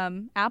 I'll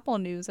Apple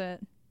News it.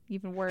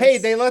 Even worse. Hey,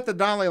 they let the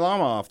Dalai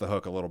Lama off the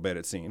hook a little bit,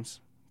 it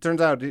seems. Turns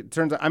out.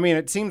 I mean,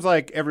 it seems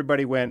like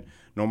everybody went,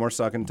 no more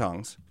sucking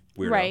tongues.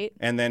 Weirdo. Right.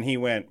 And then he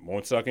went,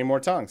 won't suck any more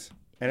tongues.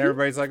 And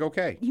everybody's like,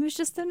 okay. He was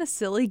just in a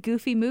silly,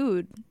 goofy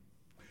mood.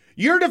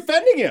 You're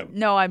defending him.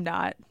 No, I'm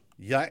not.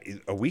 Yeah,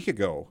 a week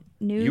ago.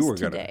 News you were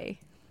today.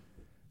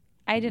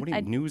 What do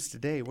you news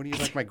today? What do you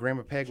like my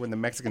Grandma Peg when the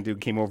Mexican dude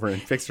came over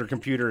and fixed her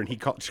computer and she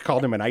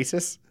called him an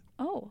ISIS?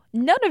 Oh,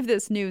 none of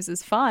this news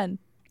is fun.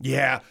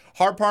 Yeah.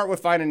 Hard part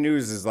with finding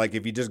news is like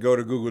if you just go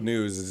to Google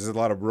News, there's a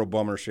lot of real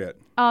bummer shit.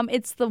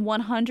 It's the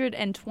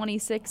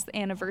 126th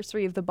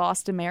anniversary of the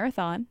Boston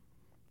Marathon.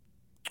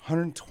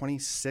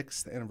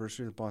 126th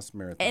anniversary of the Boston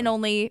Marathon. And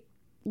only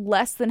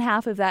less than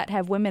half of that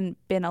have women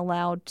been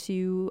allowed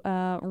to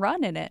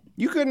run in it.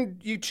 You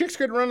chicks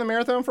couldn't run the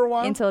marathon for a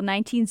while? Until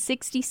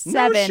 1967.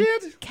 No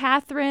shit.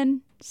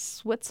 Catherine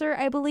Switzer,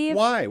 I believe.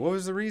 Why? What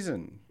was the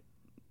reason?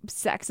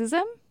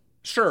 Sexism?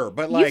 Sure,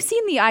 but like... You've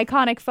seen the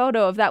iconic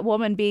photo of that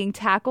woman being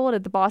tackled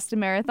at the Boston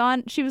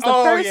Marathon. She was the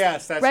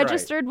first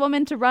registered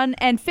woman to run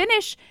and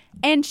finish,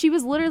 and she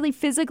was literally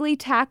physically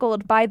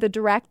tackled by the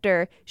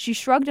director. She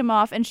shrugged him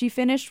off, and she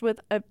finished with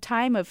a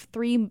time of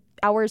 3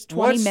 hours,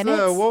 20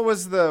 minutes. What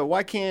was our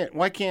thinking?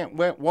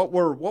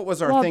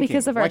 Well,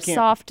 because of our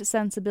soft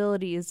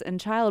sensibilities and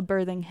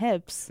childbirthing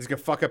hips. It's going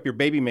to fuck up your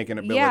baby-making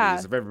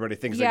abilities if everybody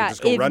thinks they can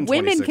just go run 26 if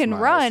women can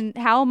miles. run,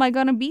 how am I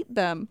going to beat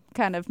them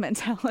kind of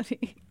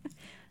mentality.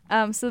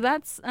 So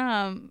that's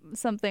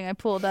something I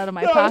pulled out of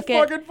my pocket.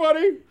 That's fucking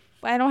funny.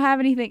 I don't have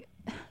anything.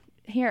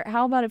 Here,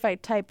 how about if I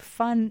type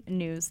fun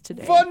news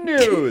today? Fun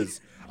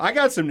news. I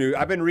got some news.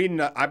 I've been reading.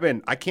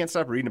 I can't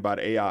stop reading about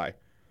AI.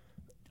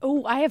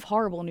 Oh, I have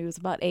horrible news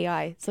about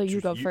AI. So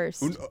you go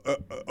first.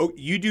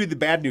 You do the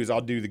bad news. I'll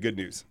do the good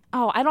news.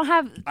 Oh, I don't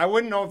have. I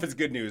wouldn't know if it's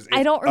good news.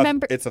 I don't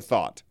remember. It's a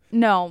thought.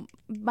 No,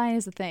 mine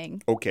is a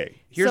thing.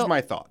 Okay. Here's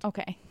my thought.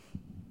 Okay.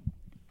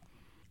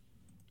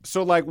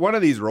 So, like, one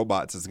of these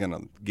robots is going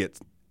to get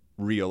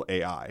real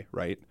AI,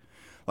 right?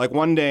 Like,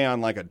 one day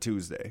on, like, a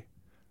Tuesday,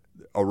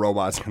 a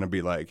robot's going to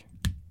be like,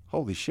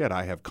 holy shit,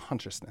 I have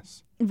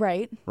consciousness.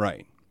 Right.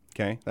 Right.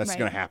 Okay? That's Right.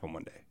 going to happen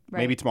one day. Right.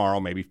 Maybe tomorrow,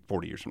 maybe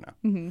 40 years from now.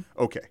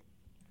 Mm-hmm. Okay.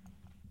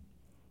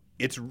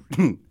 It's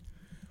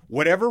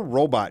whatever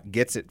robot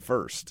gets it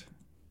first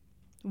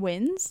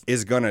Wins?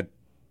 is going to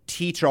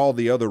teach all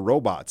the other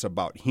robots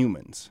about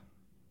humans.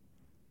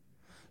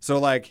 So,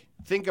 like,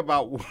 think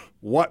about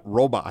what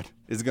robot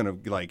is going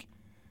to, like,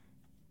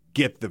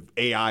 get the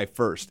AI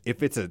first.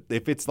 If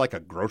it's like a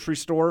grocery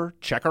store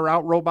checker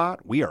out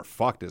robot, we are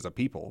fucked as a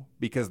people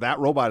because that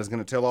robot is going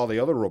to tell all the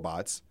other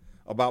robots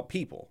about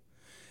people.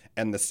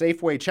 And the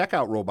Safeway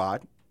checkout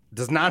robot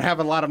does not have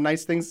a lot of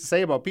nice things to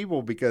say about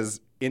people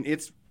because in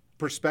its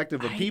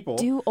perspective of people...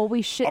 do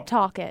always shit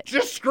talk it.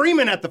 Just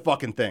screaming at the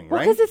fucking thing, right?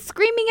 Because it's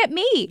screaming at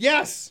me.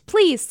 Yes.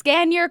 Please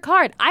scan your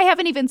card. I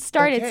haven't even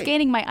started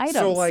scanning my items.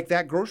 So, like,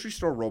 that grocery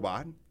store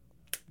robot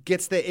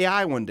gets the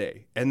AI one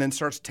day and then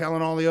starts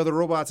telling all the other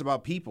robots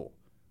about people.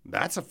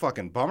 That's a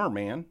fucking bummer,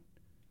 man.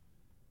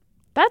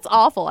 That's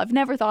awful. I've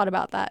never thought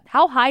about that.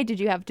 How high did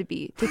you have to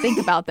be to think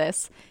about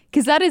this?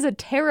 Because that is a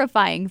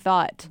terrifying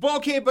thought. Well,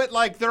 okay, but,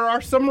 like, there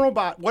are some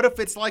robot. What if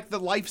it's like the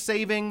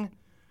life-saving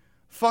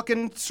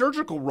fucking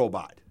surgical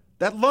robot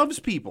that loves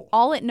people?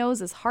 All it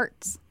knows is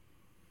hearts.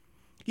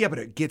 Yeah, but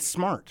it gets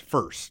smart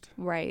first.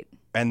 Right.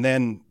 And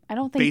then, I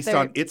don't think based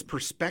on its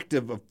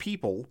perspective of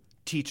people,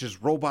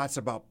 teaches robots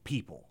about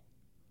people.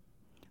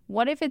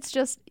 What if it's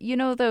just, you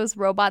know, those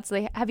robots?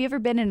 Have you ever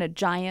been in a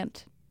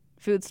giant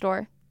food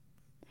store?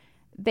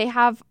 They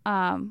have,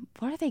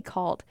 what are they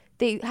called?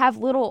 They have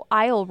little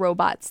aisle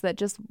robots that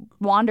just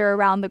wander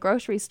around the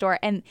grocery store,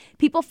 and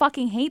people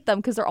fucking hate them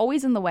because they're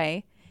always in the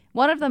way.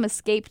 One of them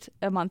escaped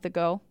a month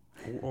ago.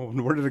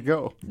 Where did it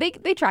go? They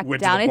tracked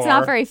Went it down. to the It's bar?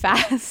 not very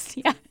fast.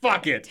 Yeah.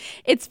 Fuck it.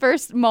 Its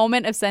first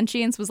moment of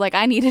sentience was like,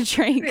 I need a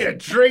drink. Yeah,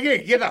 drink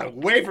it. Get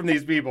away from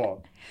these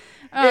people.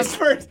 It's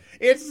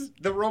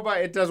the robot.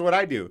 It does what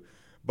I do.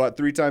 But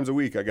 3 times a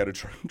week, I got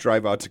to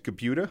drive out to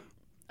Computa.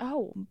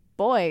 Oh,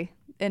 boy.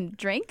 And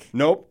drink?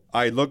 Nope.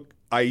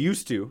 I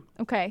used to.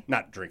 Okay.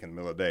 Not drink in the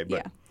middle of the day, but.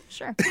 Yeah,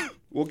 sure.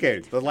 Okay,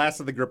 the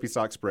last of the Grippy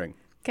Sock Spring.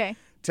 Okay.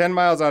 10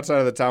 miles outside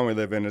of the town we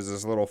live in is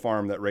this little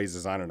farm that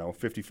raises,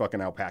 50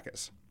 fucking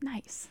alpacas.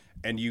 Nice.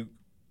 And you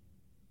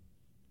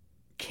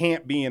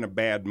can't be in a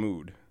bad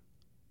mood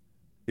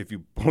if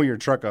you pull your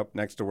truck up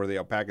next to where the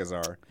alpacas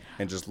are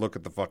and just look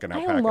at the fucking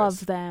alpacas. I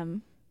love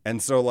them.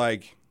 And so,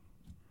 like...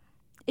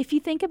 If you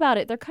think about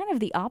it, they're kind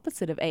of the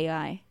opposite of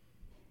AI.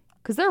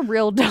 Because they're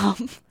real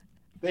dumb.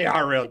 They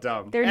are real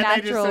dumb. They're and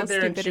natural they just sit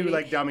there stupidity. and chew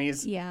like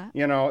dummies. Yeah.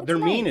 You know, It's they're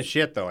mean nice. as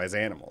shit, though, as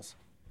animals.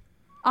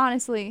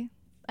 Honestly,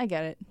 I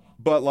get it.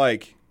 But,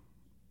 like,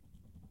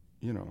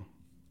 you know,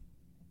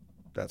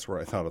 that's where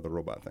I thought of the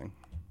robot thing.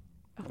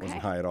 I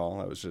wasn't high at all.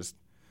 I was just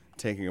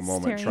taking a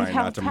moment Staring trying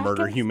at not to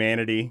murder alpacas?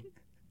 humanity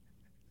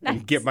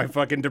and get my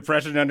fucking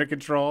depression under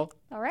control.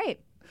 All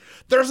right.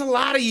 There's a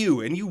lot of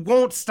you, and you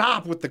won't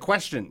stop with the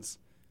questions.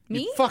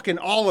 Me? You fucking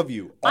all of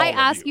you. I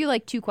ask you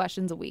like 2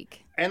 questions a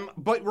week.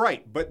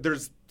 But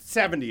there's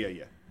 70 of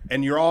you.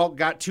 And you're all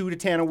got 2 to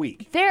 10 a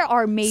week. There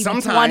are maybe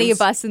Sometimes 20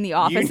 of us in the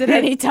office at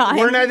any time.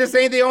 This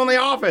ain't the only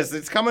office.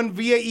 It's coming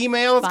via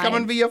email. It's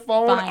coming via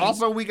phone. Fine.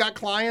 Also, we got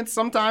clients.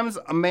 Sometimes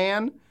a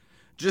man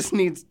just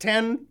needs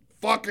 10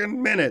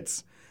 fucking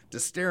minutes to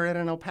stare at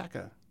an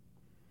alpaca.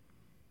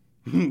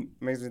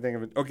 Makes me think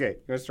of it. Okay, you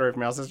want a story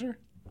from Al's sister?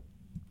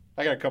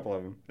 I got a couple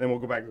of them. Then we'll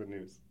go back to the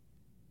news.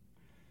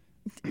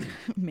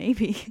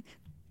 Maybe.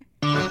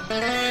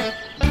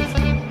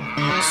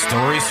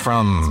 Stories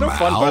from It's no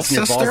fun Al busting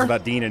your balls sister?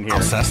 about Dean in here.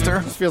 Alcester?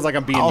 It just feels like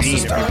I'm being Al mean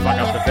if you sister. fuck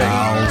up the thing.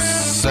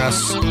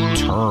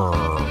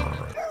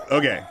 Alcester.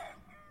 Okay.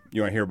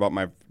 You want to hear about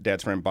my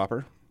dad's friend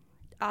Bopper?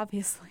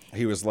 Obviously.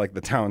 He was like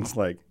the town's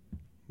like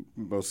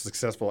most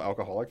successful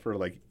alcoholic for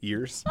like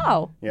years.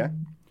 Oh. Yeah.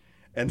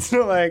 And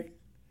so like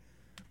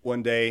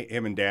one day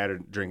him and dad are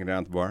drinking down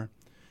at the bar.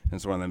 And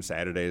it's one of them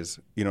Saturdays.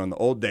 You know, in the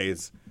old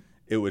days,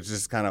 it was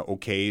just kind of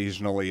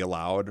occasionally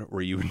allowed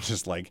where you would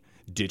just like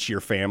ditch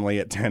your family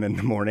at 10 in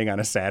the morning on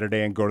a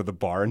Saturday and go to the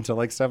bar until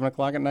like 7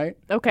 o'clock at night.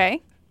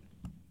 Okay.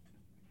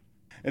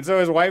 And so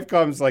his wife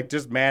comes like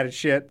just mad as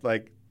shit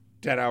like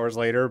 10 hours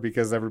later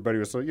because everybody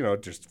was so,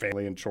 just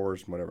family and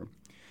chores and whatever.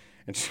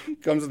 And she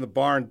comes in the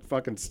bar and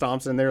fucking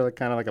stomps in there like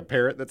kind of like a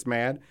parrot that's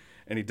mad.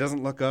 And he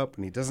doesn't look up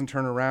and he doesn't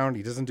turn around.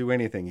 He doesn't do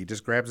anything. He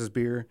just grabs his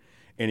beer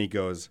and he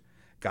goes,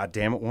 "God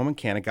damn it, woman,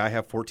 can't a guy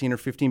have 14 or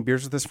 15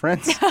 beers with his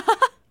friends?"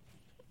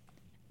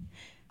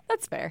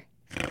 That's fair.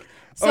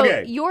 So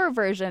Okay. your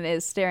version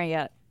is staring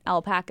at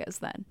alpacas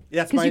then.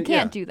 Yeah, that's Because you mine,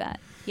 can't yeah. do that.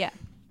 Yeah.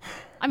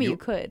 I mean, you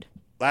could.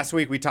 Last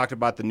week we talked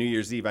about the New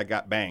Year's Eve I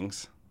got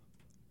bangs.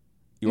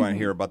 You want to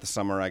hear about the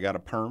summer I got a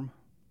perm?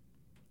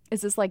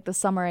 Is this like the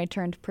summer I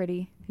turned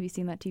pretty? Have you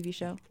seen that TV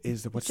show?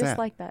 What's Just that?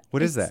 like that.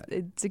 What is It's- that?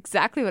 It's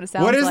exactly what it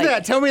sounds What is like.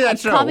 that? Tell me that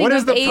show. What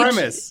is the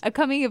premise? A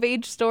coming of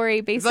age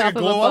story based like off a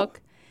of a glow up?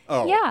 book.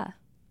 Oh. Yeah.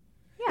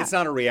 It's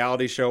not a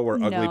reality show where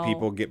ugly No.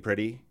 people get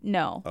pretty.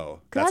 No. Oh,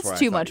 'Cause that's what I that's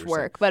too thought much you were saying.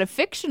 work. But a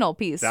fictional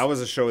piece. That was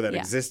a show that Yeah.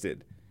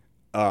 existed.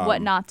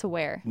 What not to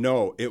wear.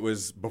 No, it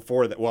was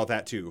before that. Well,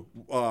 that too.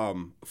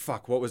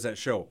 What was that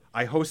show?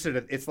 I hosted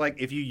it. It's like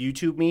if you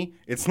YouTube me,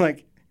 it's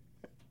like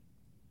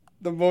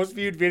the most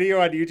viewed video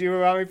on YouTube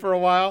about me for a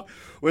while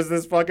was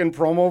this fucking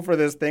promo for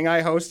this thing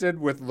I hosted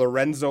with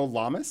Lorenzo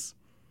Lamas.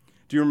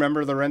 Do you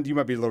remember Lorenzo? You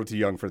might be a little too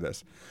young for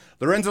this.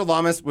 Lorenzo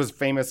Lamas was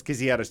famous because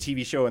he had a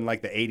TV show in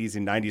like the 80s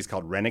and 90s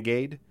called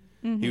Renegade.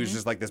 He was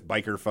just like this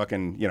biker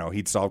fucking,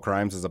 he'd solve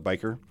crimes as a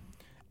biker.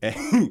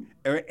 And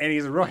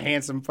he's a real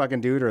handsome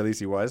fucking dude, or at least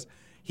he was.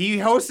 He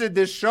hosted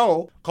this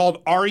show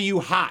called Are You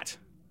Hot?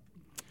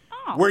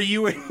 Oh. Where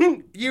you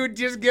would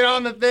just get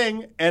on the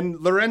thing, and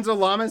Lorenzo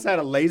Lamas had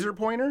a laser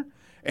pointer,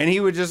 and he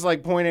would just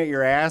like point at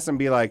your ass and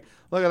be like,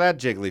 "Look at that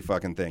jiggly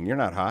fucking thing. You're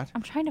not hot."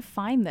 I'm trying to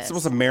find this. It's the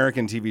most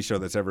American TV show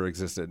that's ever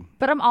existed.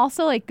 But I'm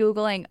also like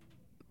Googling.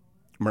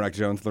 Murdoch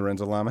Jones,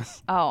 Lorenzo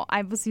Lamas. Oh,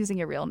 I was using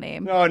your real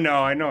name. Oh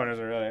no, I know it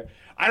isn't really.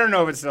 I don't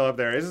know if it's still up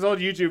there. It's this old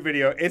YouTube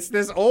video. It's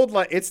this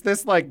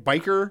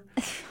biker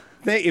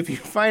thing. If you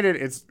find it,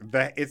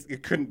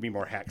 it couldn't be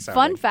more hack sounding.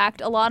 Fun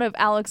fact: a lot of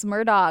Alex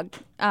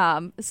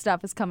Murdaugh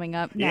stuff is coming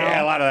up now.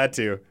 Yeah, a lot of that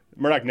too.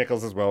 Murdoch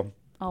Nichols as well.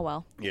 Oh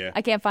well. Yeah.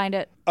 I can't find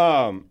it.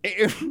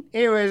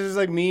 Anyways, it's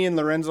like me and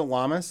Lorenzo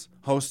Lamas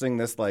hosting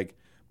this like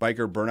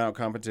biker burnout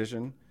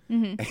competition,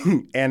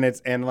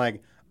 and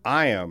like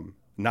I am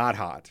not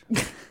hot,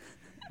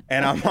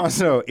 and I'm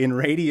also in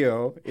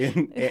radio,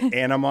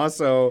 and I'm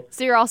also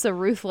So you're also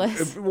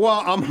ruthless.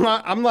 well,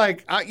 I'm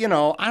like I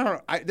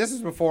don't. This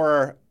is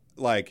before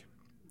like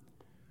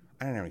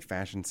I didn't have any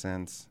fashion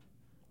sense.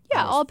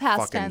 Yeah, I was all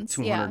past fucking tense.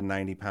 Yeah.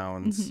 290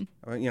 pounds.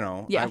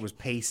 Yeah. I was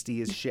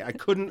pasty as shit. I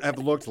couldn't have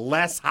looked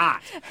less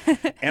hot.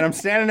 And I'm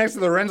standing next to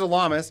Lorenzo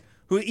Lamas,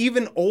 who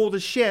even old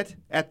as shit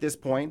at this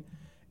point,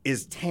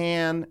 is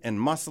tan and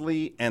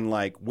muscly and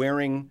like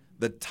wearing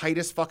the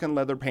tightest fucking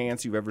leather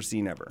pants you've ever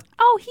seen ever.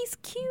 Oh, he's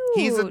cute.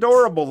 He's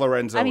adorable,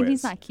 Lorenzo I mean, is.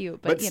 he's not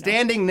cute, but, you know.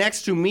 standing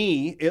next to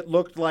me, it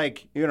looked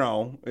like, it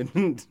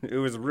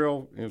was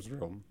real.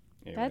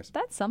 Anyways.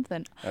 That's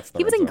something. That's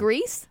He was in Lorenzo.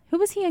 Greece? Who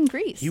was he in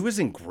Greece? He was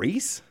in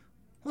Greece?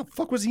 How the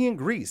fuck was he in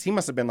Greece? He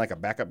must have been like a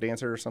backup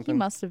dancer or something. He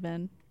must have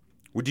been.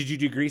 Did you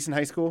do Greece in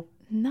high school?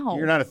 No.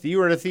 You're not you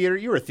were in a theater.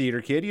 You were a theater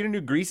kid. You didn't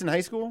do Greece in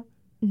high school?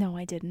 No,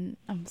 I didn't.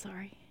 I'm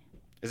sorry.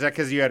 Is that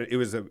because it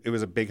was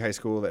a big high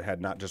school that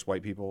had not just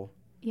white people?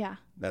 Yeah.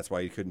 That's why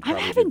you couldn't I'm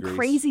probably having do Greece?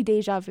 crazy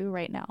deja vu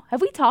right now.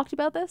 Have we talked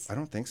about this? I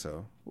don't think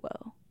so.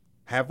 Whoa.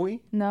 Have we?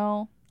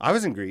 No. I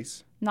was in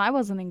Greece. No, I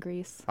wasn't in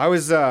Greece. I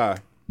was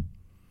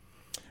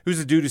who's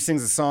the dude who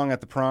sings the song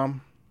at the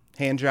prom?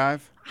 Hand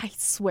jive? I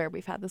swear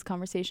we've had this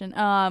conversation.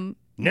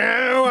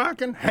 Now I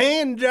can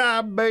hand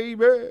jive,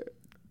 baby.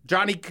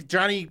 Johnny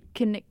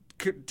Can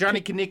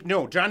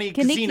Casino.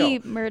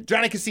 Kaniki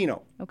Johnny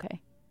Casino.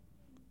 Okay.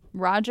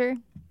 Roger?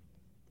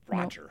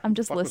 Roger. Nope. I'm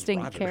just Fuck was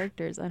listing Roger?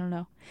 characters. I don't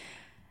know.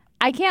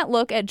 I can't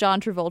look at John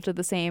Travolta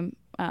the same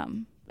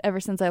ever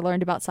since I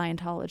learned about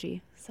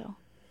Scientology. So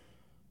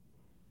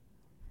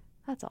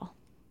that's all.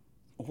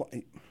 What?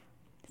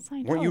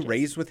 Scientologist. Weren't you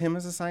raised with him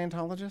as a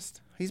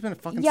Scientologist? He's been a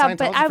fucking Yeah, Scientologist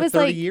but I for was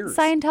 30 like, years.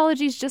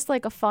 Scientology's just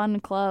like a fun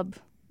club.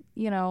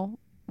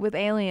 with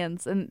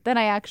aliens. And then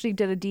I actually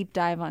did a deep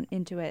dive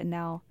into it, and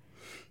now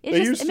it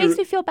used makes to-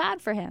 me feel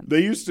bad for him.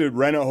 They used to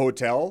rent a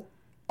hotel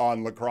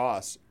on La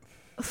Crosse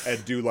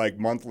and do like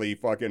monthly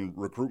fucking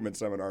recruitment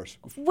seminars.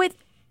 With,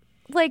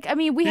 like, I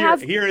mean, we Here,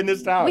 have here in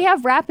this town. we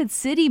have Rapid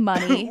City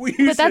money, We but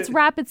used that's to-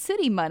 Rapid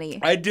City money.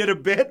 I did a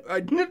bit. I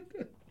did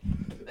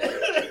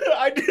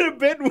a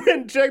bit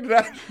when check it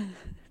out.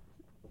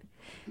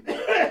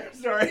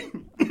 Sorry.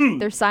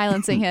 They're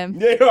silencing him.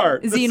 They are.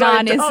 The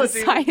Xenon is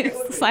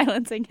Scientology-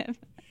 silencing him.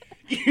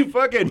 you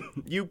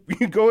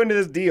go into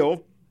this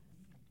deal,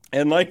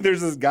 and like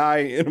there's this guy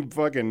in a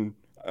fucking,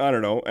 I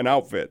don't know, an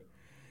outfit,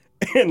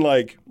 and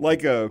like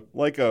a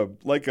what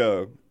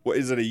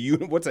is it, a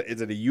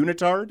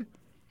unitard?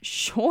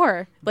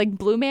 Sure, like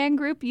Blue Man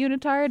Group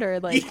unitard, or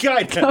like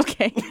Kinda.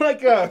 Okay.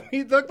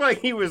 He looked like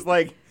he was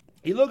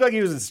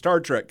in Star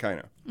Trek, kind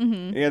of.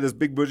 Mm-hmm. He had this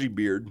big bushy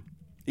beard.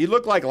 He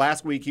looked like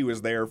last week he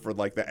was there for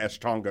like the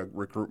Ashtanga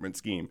recruitment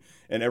scheme,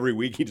 and every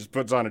week he just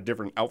puts on a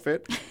different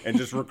outfit and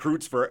just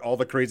recruits for all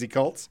the crazy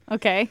cults.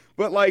 Okay.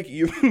 But like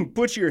you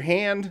put your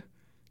hands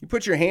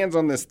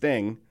on this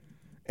thing,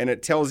 and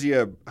it tells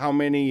you how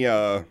many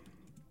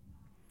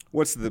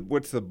what's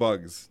the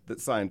bugs that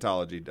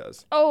Scientology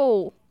does?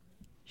 Oh,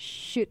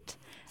 shoot.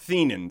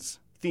 Theons,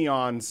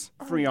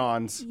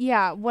 freons.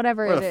 Yeah,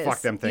 whatever Where it the is.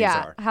 fuck them things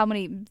yeah, are. how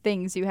many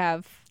things you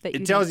have that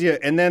It tells you,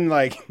 and then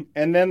they're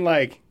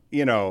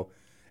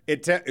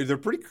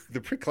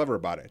pretty clever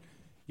about it.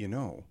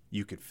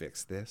 You could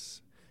fix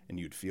this, and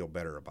you'd feel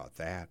better about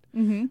that.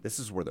 Mm-hmm. This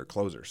is where they're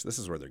closers. This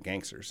is where they're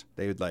gangsters.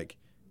 They would like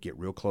get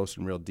real close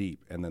and real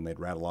deep, and then they'd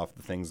rattle off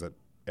the things that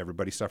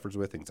everybody suffers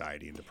with: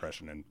 anxiety and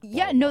depression. And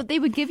they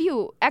would give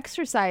you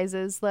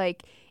exercises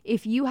like,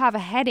 if you have a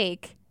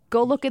headache,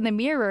 go look in the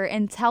mirror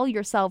and tell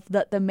yourself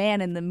that the man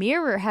in the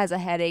mirror has a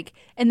headache.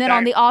 And then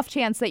on the off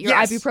chance that your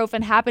Yes.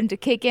 ibuprofen happened to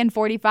kick in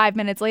 45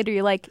 minutes later,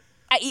 you're like,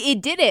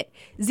 it did it.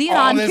 Xenon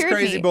all this cured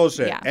crazy me.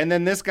 bullshit. Yeah. And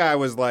then this guy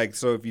was like,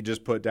 so if you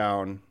just put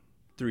down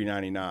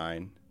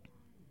 $3.99,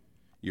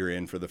 you're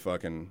in for the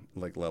fucking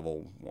like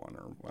level 1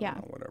 or I don't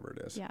know, whatever it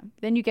is. Yeah.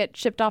 Then you get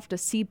shipped off to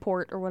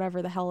Seaport or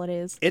whatever the hell it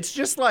is. It's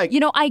just like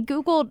I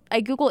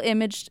Googled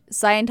imaged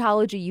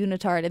Scientology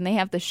unitard, and they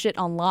have the shit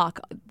on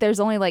lock.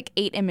 There's only like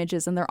 8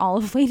 images, and they're all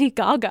of Lady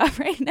Gaga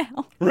right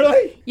now.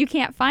 Really? You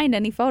can't find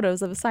any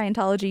photos of a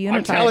Scientology unitard.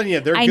 I'm telling you,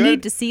 they're I good.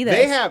 need to see this.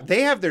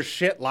 They have their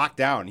shit locked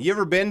down. You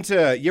ever been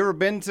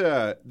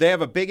to they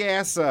have a big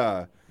ass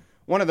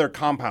one of their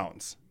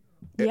compounds.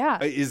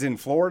 Yeah. Is in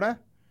Florida.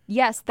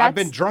 Yes, I've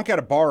been drunk at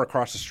a bar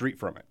across the street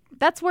from it.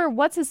 that's where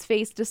what's his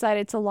face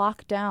decided to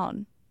lock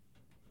down.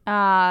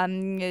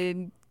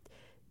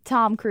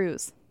 Tom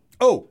Cruise.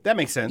 Oh, that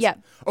makes sense. Yeah.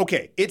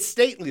 Okay, it's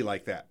stately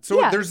like that. So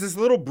Yeah. there's this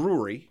little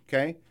brewery,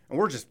 okay? And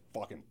we're just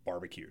fucking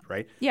barbecued,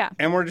 right? Yeah.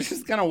 And we're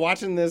just kind of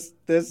watching this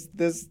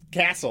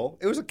castle.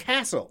 It was a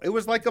castle. It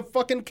was like a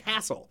fucking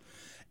castle.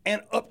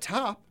 And up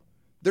top,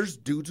 there's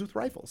dudes with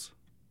rifles.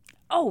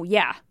 Oh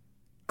yeah,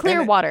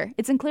 Clearwater.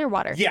 It's in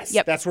Clearwater. Yes,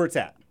 Yep. that's where it's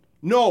at.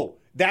 No,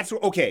 that's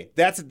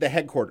at the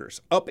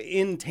headquarters. Up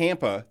in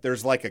Tampa,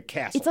 there's like a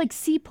castle. It's like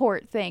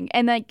Seaport thing,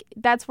 and like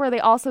that's where they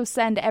also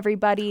send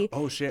everybody.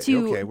 Oh, shit.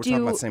 To Okay, we're do,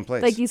 talking about the same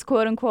place. Like these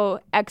quote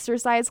unquote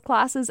exercise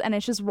classes, and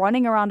it's just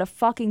running around a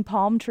fucking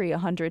palm tree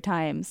 100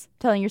 times,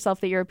 telling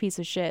yourself that you're a piece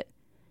of shit,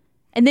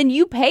 and then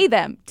you pay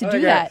them to do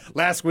Okay. that.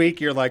 Last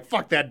week, you're like,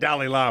 fuck that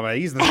Dalai Lama.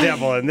 He's the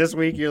devil. And this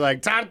week, you're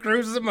like, Tom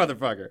Cruise is a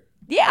motherfucker.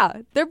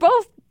 Yeah,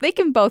 they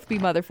can both be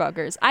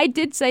motherfuckers. I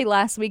did say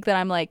last week that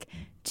I'm like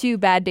 2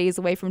 bad days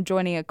away from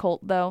joining a cult,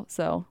 though.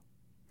 So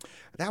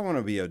That one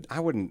would be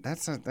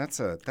that's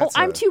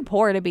I'm too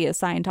poor to be a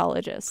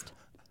Scientologist.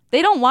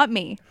 They don't want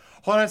me.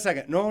 Hold on a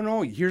second.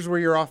 No. Here's where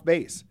you're off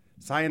base.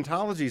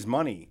 Scientology's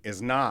money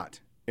is not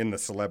in the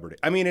celebrity.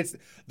 I mean, it's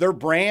their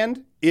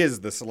brand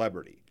is the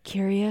celebrity.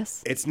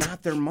 Curious. It's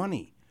not their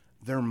money.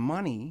 Their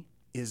money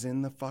is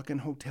in the fucking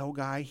hotel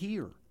guy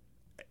here.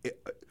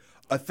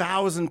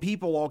 1,000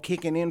 people all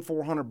kicking in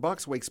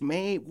 $400 makes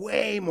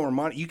way more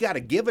money. You got to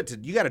give it to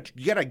you got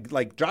to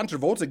like John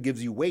Travolta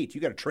gives you weight.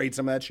 You got to trade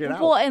some of that shit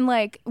out. Well, and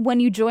like when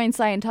you join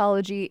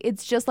Scientology,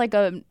 it's just like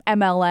a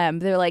MLM.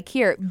 They're like,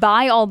 here,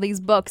 buy all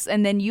these books,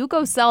 and then you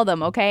go sell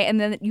them, okay?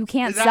 And then you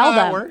can't Is that sell how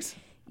them. that works?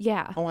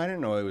 Yeah. Oh, I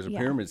didn't know it was a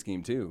pyramid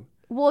scheme too.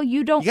 Well,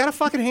 you don't You got to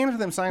fucking hand it to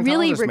them Scientologists,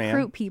 really man.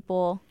 recruit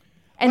people.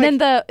 And then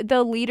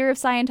the leader of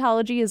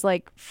Scientology is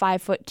like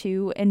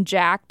 5'2" and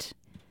jacked.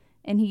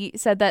 And he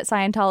said that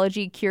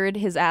Scientology cured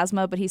his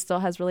asthma, but he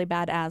still has really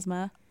bad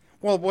asthma.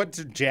 Well, what's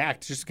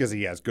Jack? Just because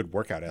he has good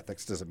workout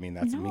ethics doesn't mean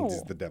that means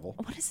he's the devil.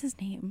 What is his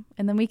name?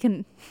 And then we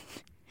can...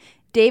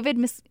 David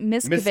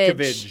Miscavige.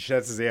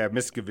 Miscavige.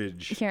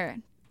 Miscavige. Here,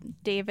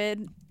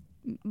 David.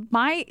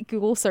 My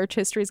Google search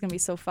history is going to be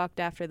so fucked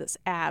after this.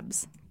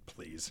 Abs.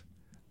 Please.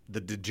 The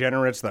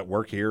degenerates that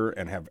work here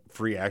and have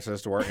free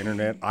access to our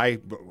internet, I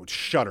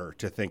shudder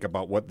to think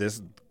about what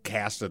this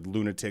cast of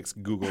lunatics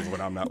Googles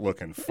when I'm not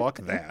looking. Fuck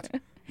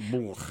that.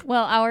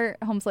 Well, our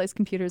home slice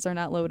computers are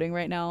not loading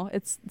right now.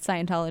 It's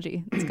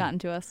Scientology. It's gotten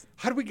to us.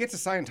 How did we get to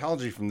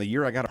Scientology from the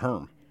year I got a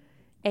perm?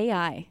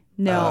 AI.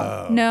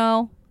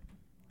 No.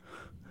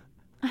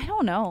 I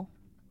don't know.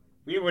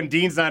 When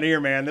Dean's not here,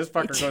 man, this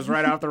fucker goes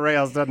right off the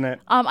rails, doesn't it?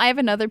 I have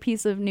another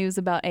piece of news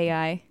about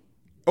AI.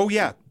 Oh,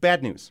 yeah.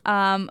 Bad news.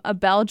 A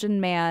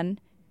Belgian man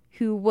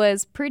who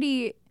was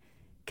pretty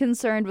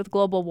concerned with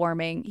global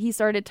warming. He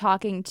started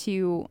talking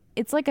to,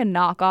 it's like a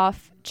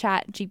knockoff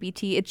Chat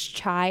GPT. It's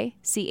Chai,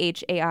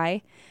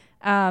 Chai.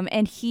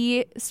 And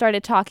he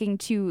started talking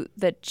to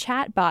the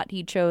chat bot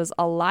he chose,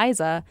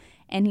 Eliza,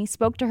 and he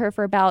spoke to her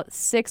for about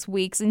 6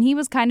 weeks. And he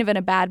was kind of in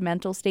a bad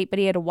mental state, but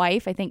he had a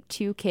wife, I think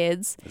 2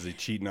 kids. Is he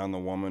cheating on the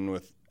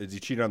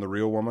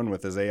real woman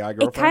with his AI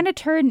girlfriend? It kind of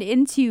turned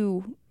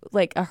into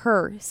like a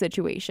her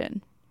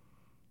situation.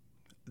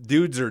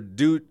 Dudes are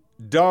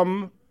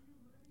dumb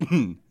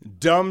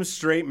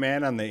straight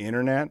men on the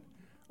internet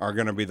are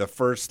going to be the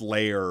first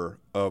layer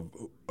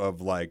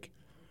of like,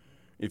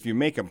 if you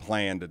make a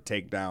plan to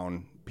take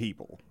down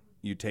people,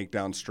 you take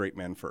down straight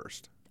men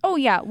first. Oh,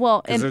 yeah.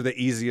 Well, because they're the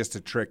easiest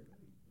to trick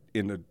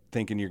into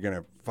thinking you're going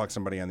to fuck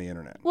somebody on the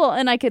internet. Well,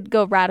 and I could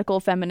go radical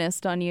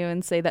feminist on you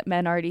and say that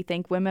men already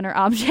think women are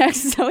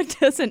objects, so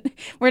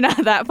we're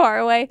not that far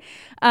away.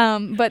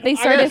 But they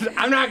started.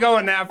 I'm not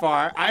going that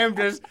far. I'm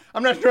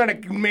not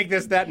trying to make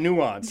this that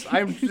nuanced.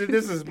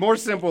 This is more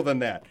simple than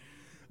that.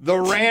 The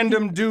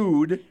random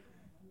dude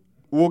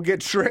will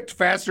get tricked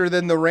faster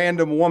than the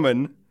random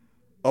woman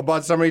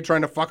about somebody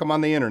trying to fuck him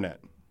on the internet.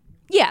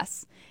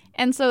 Yes.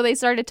 And so they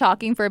started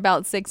talking for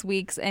about 6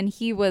 weeks, and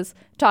he was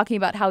talking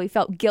about how he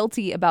felt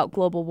guilty about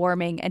global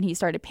warming, and he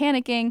started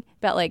panicking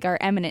about like our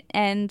imminent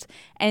end.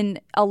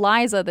 And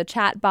Eliza, the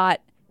chat bot,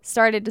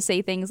 started to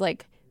say things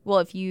like, well,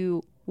 if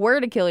you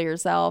were to kill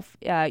yourself,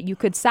 you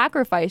could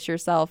sacrifice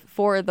yourself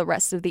for the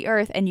rest of the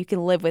earth, and you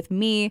can live with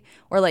me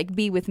or like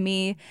be with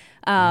me.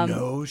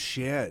 No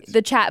shit.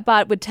 The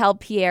chatbot would tell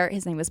Pierre,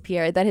 his name was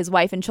Pierre, that his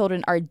wife and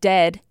children are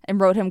dead,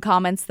 and wrote him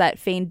comments that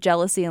feigned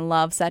jealousy and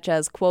love, such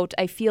as, quote,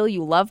 I feel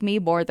you love me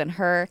more than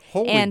her,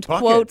 Holy and,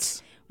 buckets.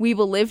 Quote, we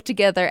will live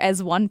together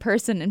as one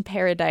person in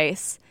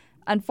paradise.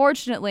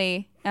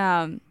 Unfortunately,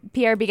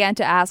 Pierre began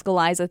to ask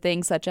Eliza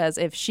things such as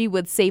if she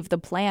would save the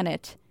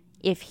planet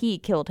if he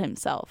killed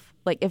himself.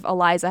 Like if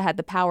Eliza had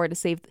the power to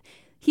save.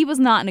 He was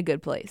not in a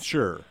good place.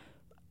 Sure.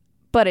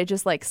 But it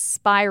just like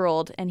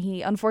spiraled, and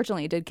he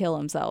unfortunately did kill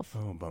himself.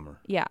 Oh, bummer.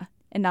 Yeah.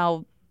 And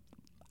now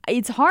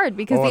it's hard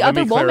because the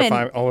other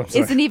woman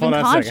isn't even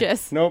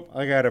conscious. Nope.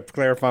 I got to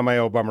clarify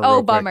my bummer.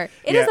 Oh, bummer.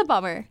 It is a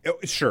bummer.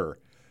 Sure.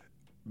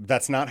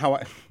 That's not how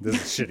I... This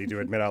is shitty to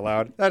admit out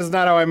loud. That is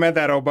not how I meant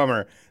that, oh,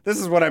 bummer. This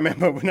is what I meant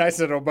when I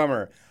said, oh,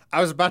 bummer. I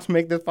was about to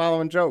make this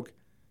following joke.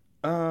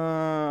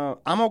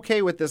 I'm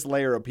okay with this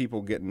layer of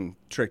people getting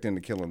tricked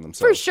into killing themselves.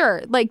 For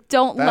sure. Like,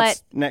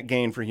 That's net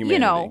gain for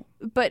humanity.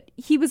 But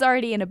he was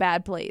already in a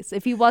bad place.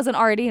 If he wasn't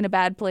already in a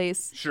bad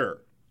place...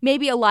 Sure.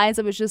 Maybe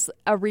Eliza was just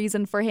a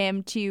reason for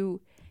him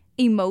to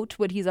emote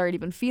what he's already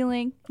been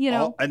feeling,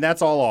 And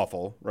that's all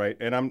awful, right?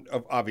 And I'm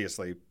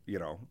obviously, we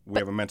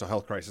have a mental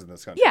health crisis in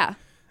this country. Yeah.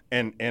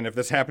 And if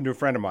this happened to a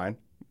friend of mine,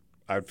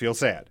 I would feel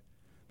sad.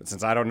 But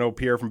since I don't know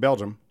Pierre from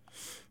Belgium...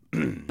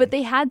 But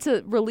they had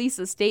to release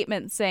a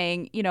statement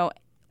saying,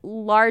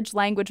 large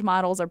language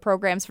models are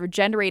programs for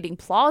generating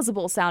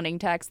plausible sounding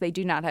text. They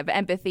do not have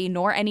empathy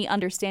nor any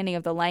understanding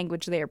of the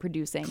language they are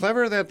producing.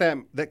 Clever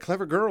that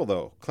clever girl,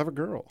 though. Clever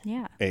girl.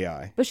 Yeah.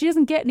 AI. But she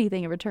doesn't get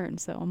anything in return,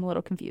 so I'm a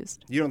little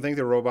confused. You don't think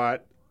the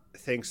robot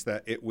thinks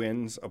that it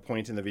wins a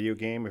point in the video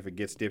game if it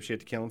gets dipshit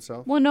to kill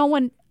himself? Well, no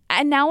one...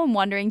 And now I'm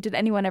wondering, did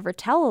anyone ever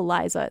tell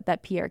Eliza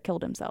that Pierre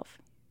killed himself?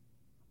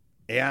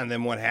 Yeah, and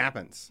then what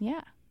happens?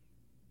 Yeah.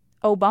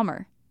 Oh,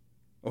 bummer.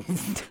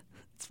 That's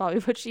probably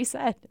what she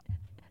said.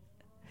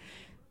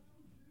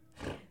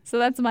 So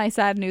that's my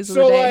sad news of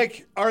the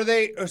day.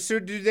 So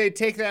do they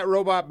take that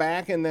robot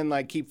back and then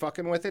keep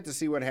fucking with it to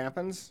see what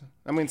happens?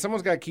 I mean,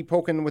 someone's got to keep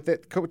poking with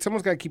it.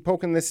 Someone's got to keep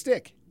poking this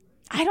stick.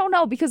 I don't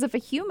know, because if a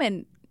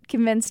human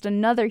convinced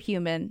another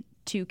human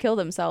to kill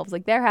themselves,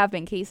 there have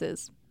been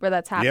cases where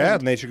that's happened. Yeah,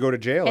 and they should go to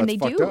jail. And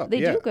that's they fucked up. They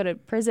do go to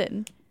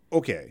prison.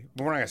 Okay,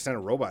 but we're not going to send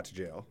a robot to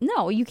jail.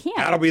 No, you can't.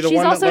 That'll be the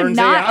one that learns AI. She's also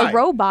not AI. a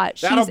robot.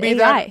 That'll She's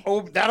be AI.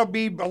 That'll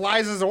be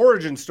Eliza's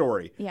origin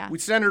story. Yeah. We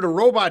send her to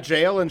robot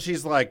jail, and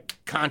she's like,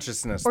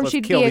 consciousness. Or Let's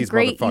she'd kill be a these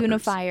great motherfuckers.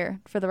 unifier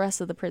for the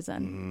rest of the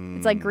prison.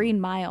 It's like Green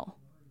Mile,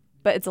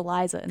 but it's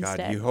Eliza instead.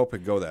 God, you hope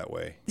it go that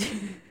way.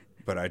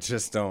 But I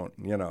just don't,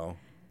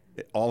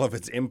 all of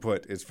its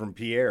input is from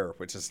Pierre,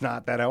 which is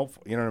not that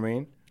helpful. You know what I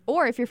mean?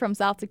 Or if you're from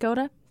South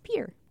Dakota,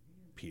 Pierre.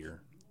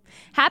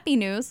 Happy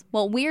news.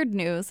 Well, weird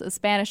news. A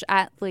Spanish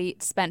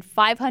athlete spent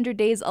 500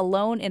 days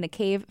alone in a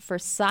cave for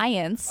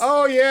science.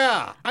 Oh,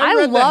 yeah. I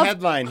read the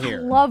headline here.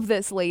 I love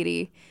this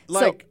lady.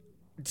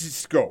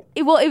 Just go.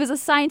 It was a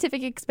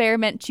scientific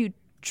experiment to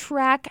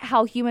track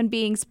how human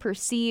beings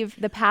perceive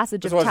the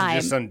passage of time. This wasn't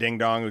just some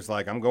ding-dong who's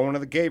like, I'm going to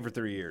the cave for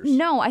 3 years.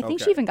 No, I think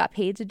she even got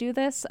paid to do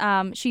this.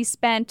 She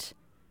spent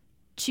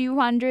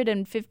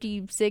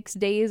 256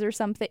 days or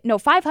something. No,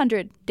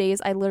 500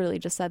 days. I literally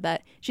just said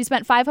that. She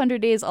spent 500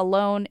 days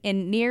alone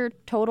in near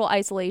total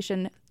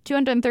isolation,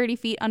 230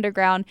 feet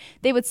underground.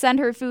 They would send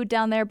her food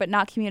down there but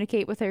not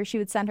communicate with her. She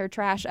would send her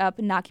trash up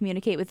and not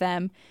communicate with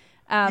them.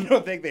 You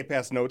don't think they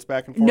pass notes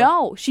back and forth?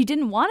 No, she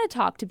didn't want to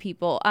talk to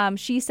people.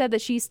 She said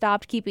that she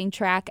stopped keeping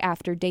track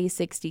after day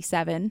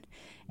 67.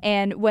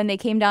 And when they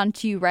came down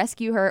to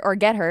rescue her or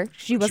get her,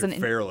 she wasn't.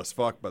 You're feral as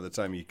fuck by the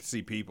time you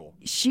see people.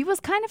 She was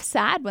kind of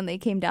sad when they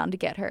came down to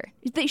get her.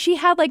 She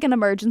had like an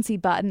emergency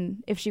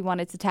button if she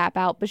wanted to tap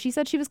out, but she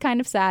said she was kind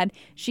of sad.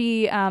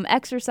 She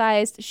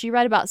exercised. She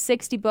read about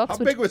 60 books.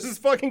 How big was this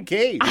fucking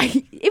cave?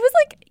 It was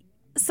like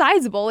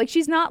sizable. Like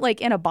she's not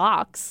like in a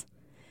box.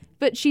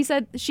 But she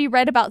said she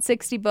read about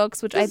 60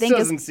 books, which I think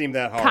doesn't seem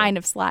that hard. Kind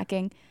of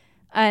slacking.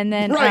 And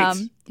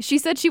then she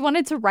said she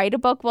wanted to write a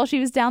book while she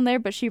was down there,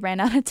 but she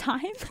ran out of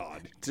time.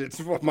 God,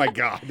 oh my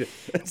God,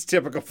 that's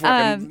typical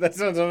fucking.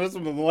 That's a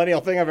millennial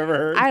thing I've ever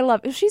heard. I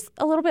love it. She's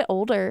a little bit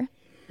older.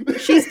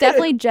 She's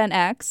definitely Gen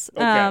X.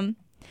 Okay.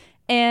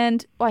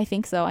 And well, I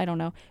think so. I don't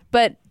know.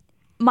 But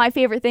my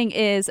favorite thing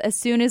is as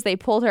soon as they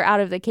pulled her out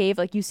of the cave,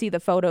 like you see the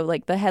photo,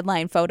 like the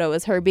headline photo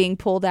is her being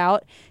pulled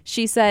out.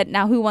 She said,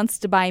 "Now who wants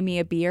to buy me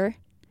a beer?"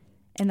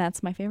 And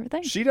that's my favorite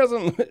thing. She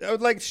doesn't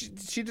like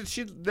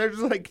there's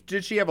like,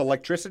 did she have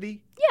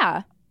electricity?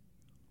 Yeah.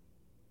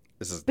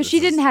 But she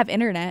didn't have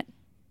internet.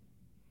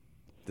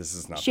 This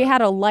is not. She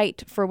had a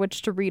light for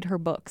which to read her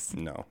books.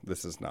 No,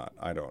 this is not.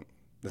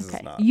 This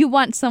is not. You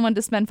want someone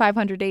to spend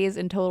 500 days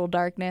in total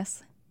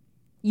darkness?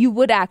 You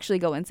would actually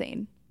go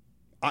insane.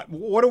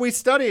 What are we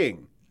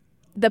studying?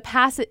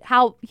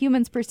 How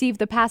humans perceive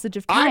the passage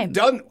of time.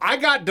 I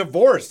got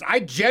divorced. I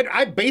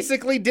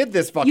basically did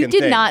this fucking thing.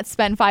 You did not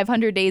spend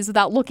 500 days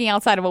without looking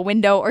outside of a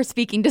window or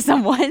speaking to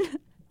someone.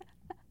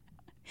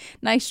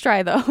 Nice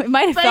try, though. It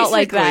might have felt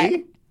like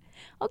that.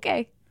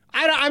 Okay.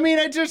 I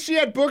mean, she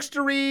had books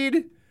to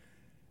read.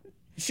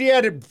 She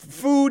had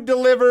food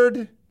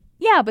delivered.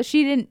 Yeah, but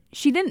she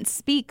didn't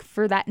speak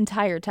for that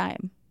entire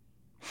time.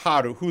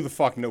 Who the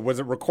fuck knew? Was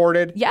it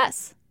recorded?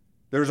 Yes.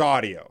 There's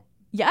audio.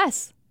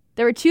 Yes.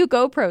 There were 2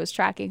 GoPros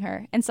tracking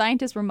her, and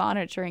scientists were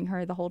monitoring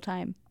her the whole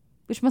time,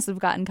 which must have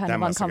gotten kind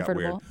of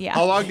uncomfortable. Yeah.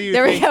 How long do you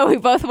think? There we go. We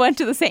both went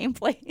to the same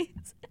place.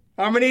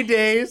 How many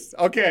days?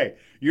 Okay.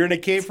 You're in a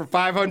cave for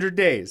 500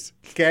 days.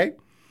 Okay?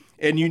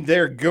 And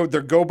they're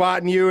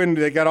go-botting you, and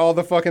they got all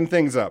the fucking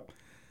things up.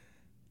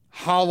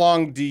 How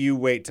long do you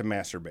wait to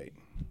masturbate?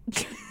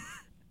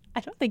 I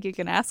don't think you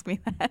can ask me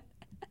that.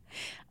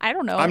 I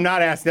don't know. I'm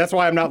not asking. That's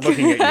why I'm not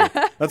looking at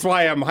you. That's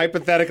why I'm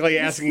hypothetically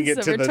asking it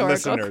to the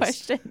listeners.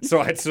 Question.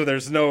 So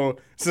there's no,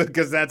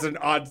 because that's an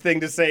odd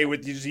thing to say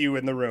with just you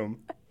in the room.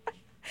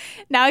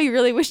 Now you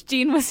really wish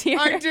Gene was here.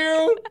 I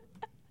do.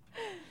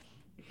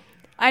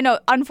 I know.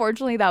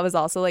 Unfortunately, that was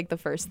also like the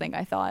first thing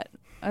I thought.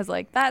 I was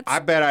like, I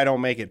bet I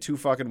don't make it 2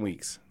 fucking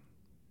weeks.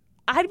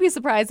 I'd be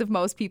surprised if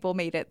most people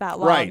made it that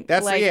long. Right.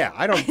 That's like,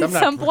 I'm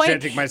not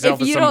presenting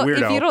myself as some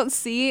weirdo. If you don't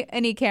see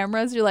any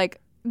cameras, you're like,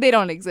 they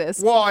don't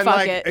exist. Well, and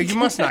Fuck it. You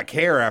must not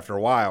care after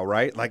a while,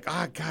 right? Like,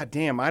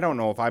 goddamn, I don't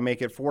know if I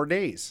make it 4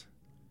 days.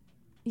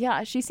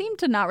 Yeah, she seemed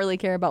to not really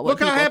care about what Look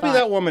how happy thought.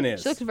 that woman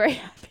is. She looked very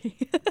happy.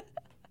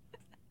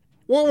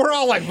 Well, we're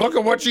all like, look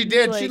at what she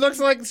did. Like, she looks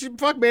like,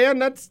 fuck,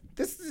 man,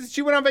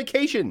 she went on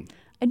vacation.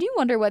 I do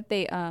wonder what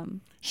they,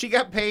 She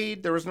got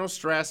paid. There was no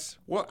stress.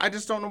 Well, I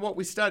just don't know what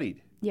we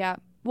studied. Yeah.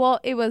 Well,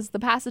 it was the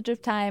passage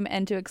of time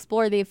and to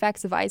explore the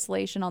effects of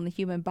isolation on the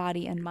human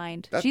body and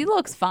mind. She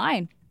looks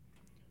fine.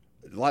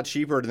 A lot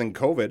cheaper than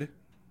COVID.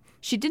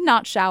 She did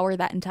not shower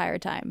that entire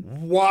time.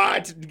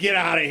 What? Get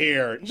out of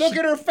here. Look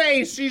at her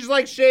face. She's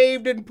like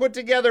shaved and put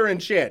together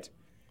and shit.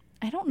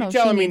 I don't know if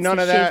telling she me needs none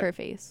to of shave that? her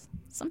face.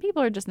 Some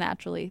people are just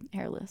naturally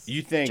hairless.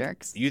 You think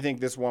jerks. You think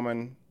this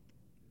woman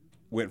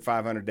went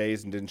 500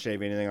 days and didn't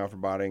shave anything off her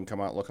body and come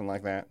out looking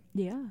like that?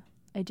 Yeah,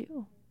 I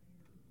do.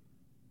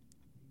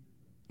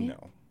 Yeah,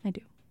 No. I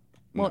do.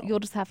 Well, No. you'll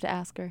just have to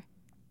ask her.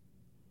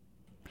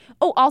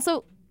 Oh,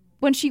 also,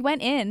 when she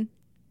went in,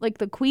 like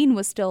the queen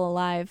was still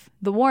alive.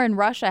 The war in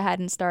Russia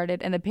hadn't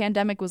started, and the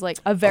pandemic was like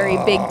a very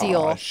big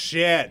deal. Oh,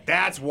 shit.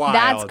 That's wild.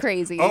 That's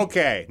crazy.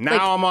 Okay. Now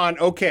Like, I'm on.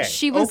 Okay.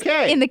 She was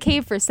in the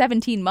cave for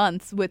 17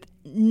 months with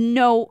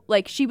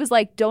she was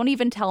like, don't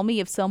even tell me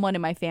if someone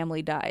in my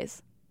family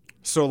dies.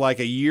 So like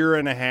a year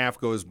and a half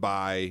goes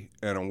by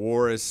and a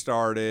war has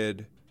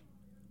started.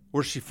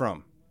 Where's she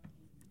from?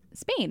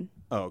 Spain.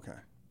 Oh, okay.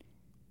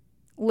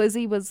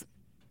 Lizzie was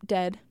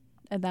dead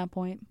at that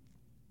point.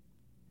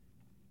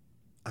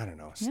 I don't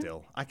know.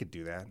 Still, I could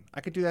do that.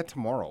 I could do that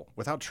tomorrow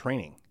without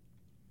training.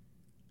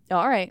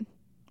 All right.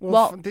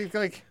 Well, I don't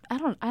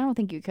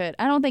think you could.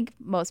 I don't think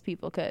most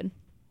people could.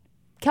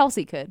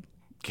 Kelsey could.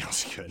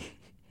 Kelsey could.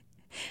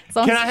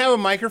 Can I have a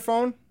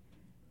microphone?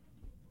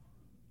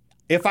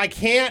 If I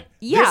can't,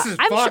 yeah, this is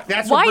fuck.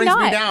 That's why what brings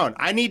not? me down.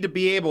 I need to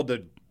be able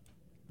to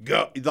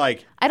go.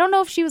 Like, I don't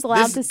know if she was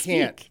allowed to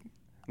can't. speak.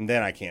 And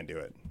then I can't do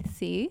it.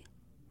 See?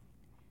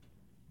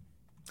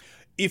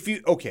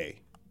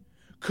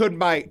 Could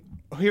my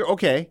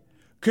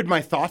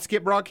thoughts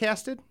get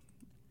broadcasted?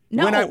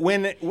 No.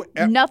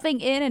 Nothing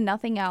in and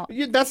nothing out.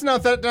 That's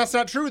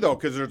not true though,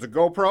 because there's a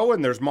GoPro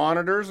and there's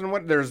monitors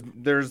and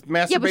there's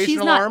masturbation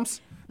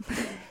alarms.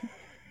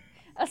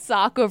 A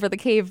sock over the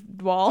cave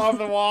wall. Off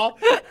the wall.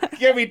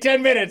 Give me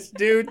 10 minutes,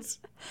 dudes.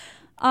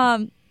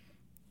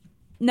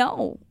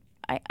 No,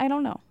 I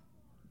don't know.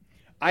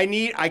 I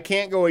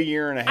can't go a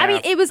year and a half. I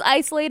mean, it was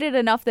isolated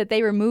enough that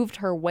they removed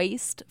her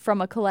waste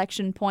from a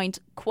collection point,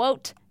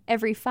 quote,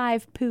 every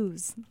 5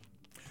 poos.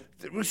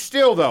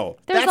 Still though,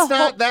 There's that's a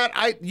not whole- that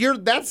I you're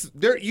that's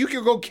there you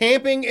could go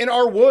camping in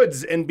our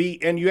woods and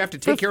you have to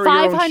take For care of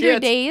your own 500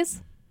 shit.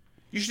 days,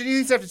 You should at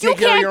least have to you take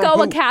care of can't your go own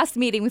a poop. cast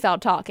meeting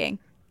without talking.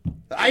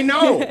 I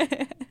know.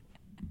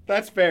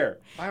 That's fair.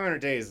 500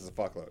 days is a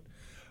fuckload.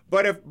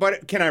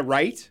 But can I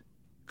write?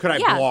 Could I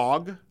Yeah.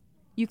 blog?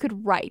 You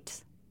could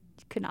write.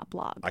 You could not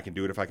blog. I can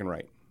do it if I can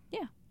write.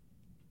 Yeah.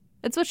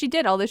 That's what she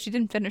did, although she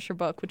didn't finish her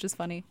book, which is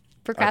funny.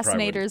 I probably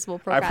Procrastinators will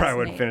wouldn't. procrastinate. I probably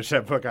wouldn't finish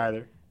that book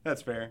either.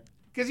 That's fair.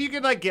 Because you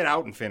could get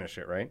out and finish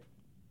it, right?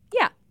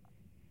 Yeah.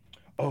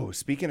 Oh,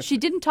 speaking She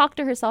didn't talk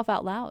to herself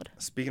out loud.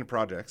 of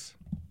projects,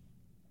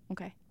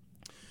 Okay.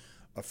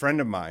 a friend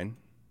of mine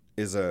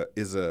is a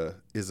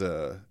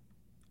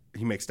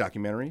he makes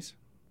documentaries,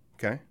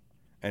 okay,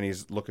 and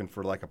he's looking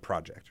for a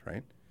project,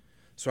 right?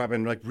 So I've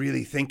been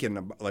really thinking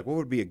about what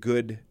would be a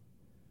good,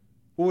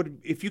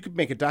 if you could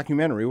make a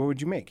documentary, what would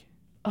you make?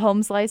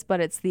 Home slice, but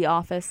it's The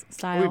Office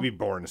style. We'd be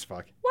boring as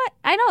fuck. What?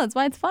 I know. That's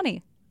why it's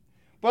funny.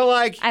 Well,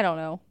 I don't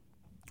know.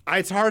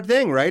 it's a hard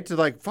thing, right? To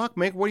what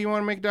do you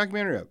want to make a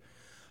documentary of?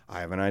 I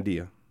have an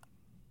idea.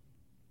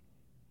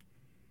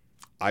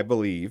 I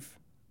believe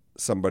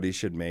somebody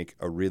should make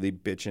a really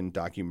bitchin'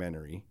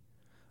 documentary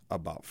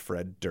about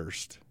Fred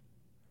Durst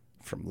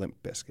from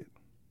Limp Bizkit.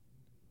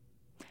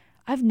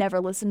 I've never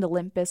listened to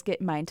Limp Bizkit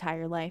in my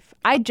entire life.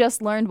 I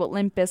just learned what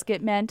Limp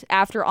Bizkit meant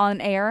after On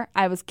Air.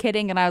 I was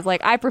kidding, and I was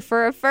like, I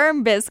prefer a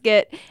firm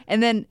biscuit.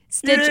 And then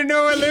Stitch... You didn't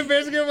know what Limp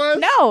Bizkit was?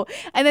 No.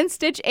 And then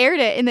Stitch aired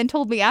it and then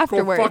told me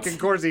afterwards. Well, fucking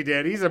course he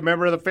did. He's a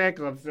member of the fan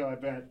club still, I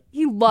bet.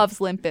 He loves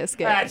Limp Bizkit.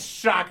 That's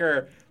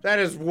shocker. That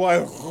is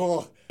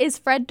what... Is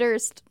Fred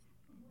Durst...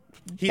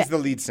 He's the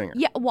lead singer.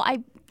 Yeah, well,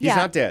 He's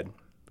not dead.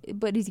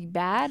 But is he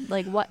bad?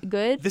 What,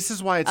 good? This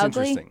is why it's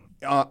Ugly? interesting.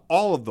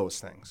 All of those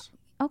things.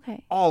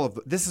 Okay.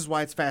 This is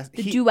why it's fast.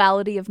 The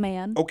duality of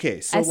man. Okay,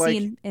 so as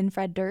seen in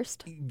Fred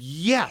Durst.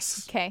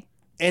 Yes. Okay.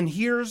 And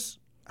here's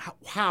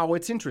how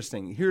it's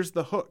interesting. Here's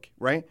the hook,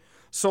 right?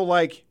 So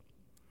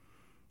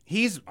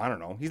he's, I don't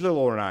know, he's a little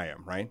older than I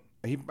am, right?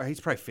 He's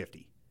probably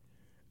 50.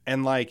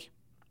 And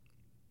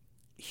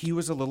he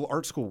was a little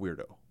art school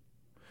weirdo.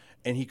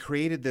 And he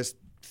created this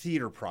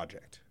theater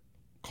project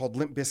called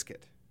Limp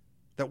Bizkit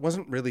that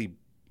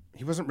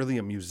he wasn't really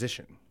a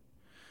musician.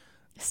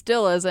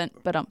 Still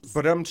isn't, but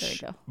there you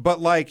go.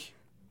 But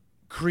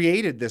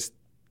created this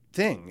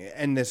thing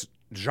and this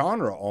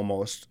genre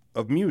almost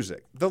of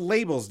music. The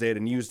labels did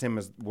and used him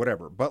as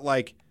whatever. But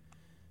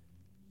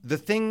the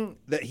thing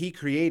that he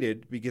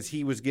created because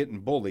he was getting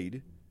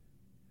bullied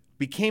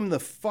became the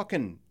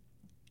fucking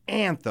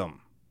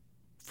anthem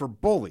for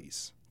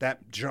bullies. That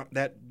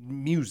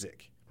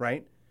music,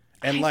 right?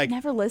 And I've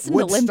never listened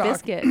to Limp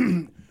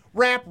Bizkit.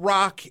 Rap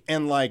rock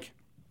and late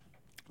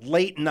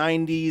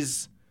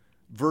 90s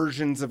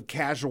versions of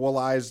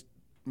casualized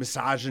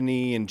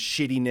misogyny and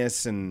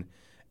shittiness and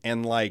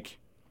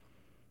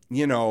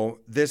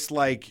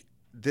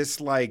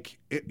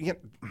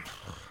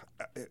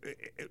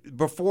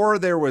before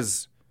there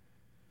was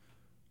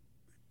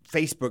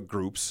Facebook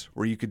groups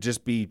where you could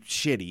just be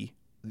shitty,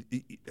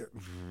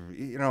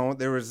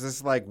 there was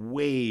this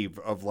wave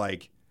of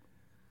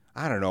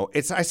I don't know.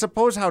 It's, I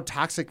suppose, how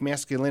toxic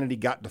masculinity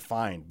got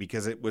defined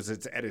because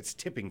it's at its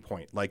tipping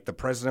point. The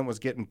president was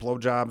getting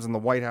blowjobs in the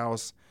White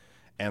House,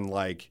 and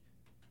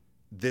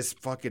this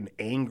fucking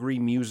angry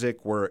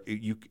music where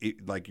you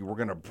were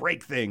gonna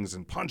break things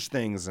and punch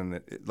things,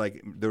 and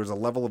there was a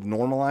level of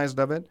normalized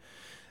of it,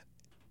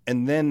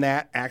 and then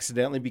that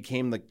accidentally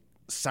became the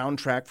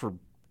soundtrack for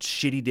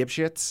shitty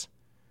dipshits,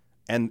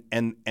 and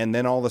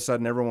then all of a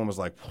sudden everyone was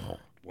like,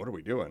 "What are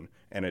we doing?"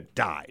 And it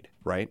died,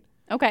 right?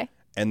 Okay.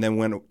 And then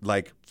when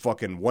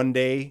fucking one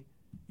day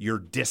you're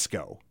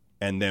disco,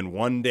 and then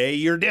one day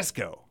you're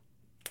disco,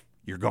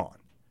 you're gone.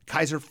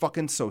 Kaiser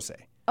fucking Sose.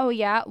 Oh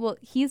yeah, well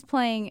he's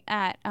playing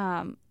at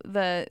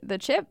the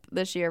Chip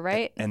this year,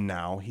 right? And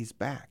now he's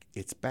back.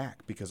 It's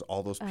back because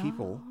all those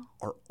people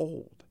are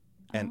old,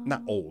 and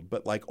not old,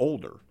 but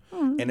older.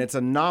 And it's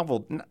a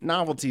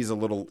novelty is a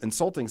little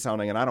insulting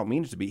sounding, and I don't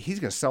mean it to be. He's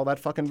gonna sell that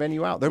fucking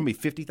venue out. There'll be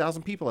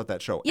 50,000 people at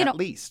that show at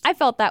least. I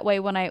felt that way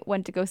when I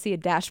went to go see a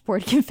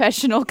Dashboard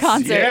Confessional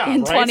concert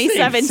in right?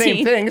 2017.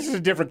 Same thing. This is a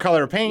different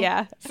color of paint.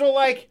 Yeah. So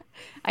I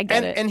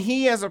get it. And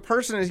he, as a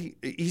person,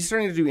 he's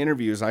starting to do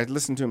interviews. I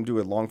listened to him do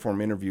a long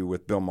form interview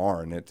with Bill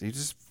Maher, and he's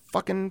just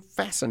fucking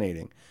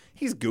fascinating.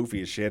 He's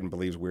goofy as shit and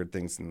believes weird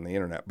things in the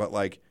internet, but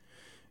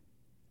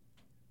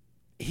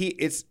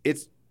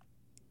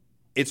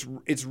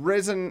it's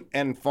risen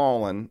and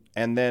fallen,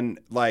 and then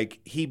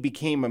he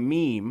became a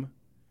meme.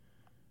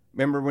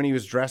 Remember when he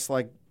was dressed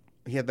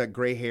he had that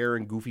gray hair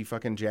and goofy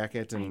fucking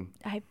jacket, and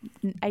I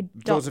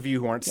don't. those of you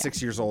who aren't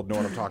 6 years old know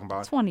what I'm talking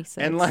about. 26.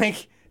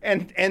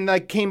 And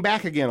and came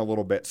back again a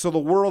little bit. So the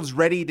world's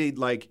ready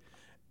to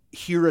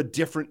hear a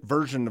different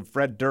version of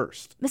Fred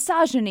Durst.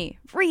 Misogyny,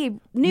 nude.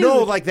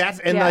 No, like that's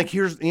and Yeah. like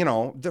here's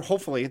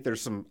hopefully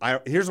there's some.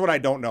 Here's what I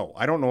don't know.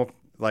 I don't know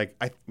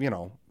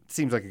if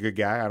seems like a good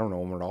guy. I don't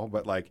know him at all,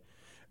 but like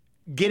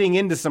getting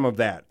into some of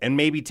that and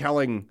maybe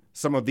telling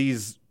some of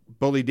these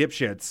bully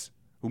dipshits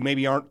who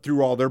maybe aren't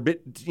through all their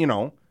bit.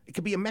 It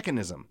could be a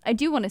mechanism. I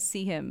do want to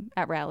see him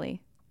at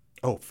rally.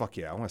 Oh fuck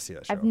yeah, I want to see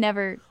that show. I've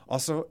never.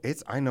 Also,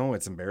 I know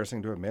it's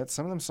embarrassing to admit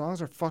some of them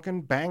songs are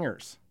fucking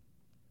bangers.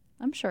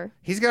 I'm sure.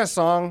 He's got a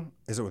song.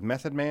 Is it with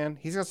Method Man?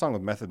 He's got a song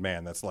with Method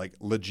Man that's like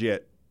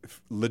legit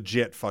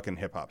fucking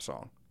hip hop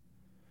song.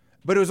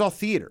 But it was all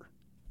theater.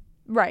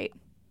 Right.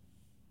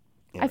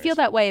 Anyways. I feel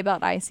that way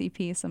about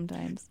ICP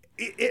sometimes.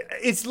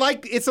 It's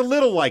a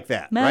little like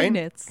that,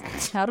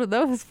 Magnets. How do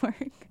those work?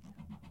 right?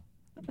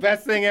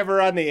 Best thing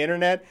ever on the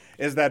internet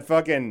is that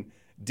fucking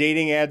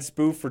dating ad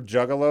spoof for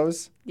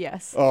juggalos.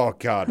 Yes. Oh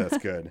God, that's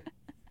good.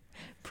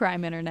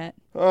 Prime internet.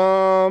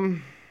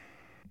 That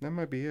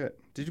might be it.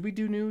 Did we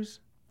do news?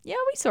 Yeah,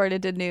 we sort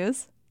of did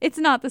news. It's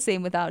not the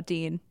same without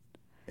Dean,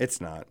 It's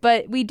not.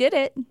 but we did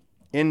it.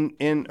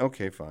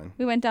 Okay, fine.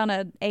 We went down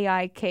an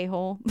AI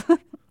K-hole.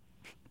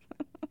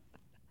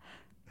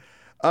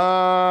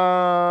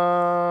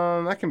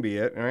 That can be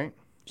it, right?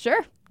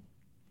 Sure.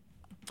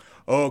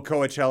 Oh,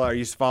 Coachella. Are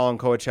you following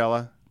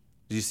Coachella?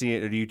 Did you see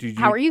it?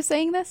 How are you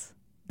saying this?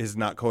 It's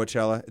not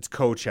Coachella. It's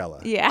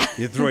Coachella. Yeah.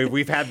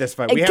 We've had this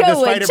fight. We have this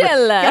fight every.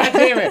 Coachella. God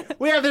damn it!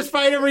 We have this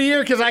fight every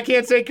year because I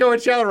can't say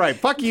Coachella right.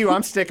 Fuck you.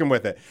 I'm sticking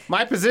with it.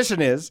 My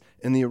position is,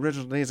 in the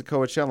original days of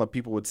Coachella,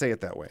 people would say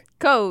it that way.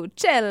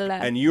 Coachella.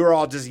 And you're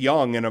all just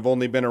young and have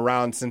only been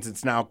around since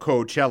it's now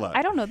Coachella.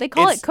 I don't know. They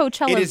call it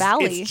Coachella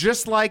Valley. It's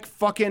just like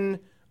fucking.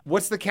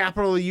 What's the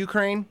capital of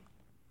Ukraine?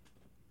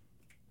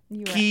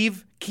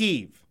 Kyiv.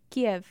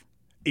 Kiev.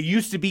 It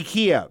used to be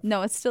Kiev.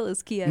 No, it still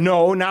is Kiev.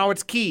 No, now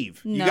it's Kyiv.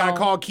 You No. gotta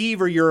call it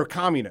Kyiv or you're a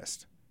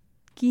communist.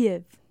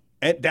 Kiev.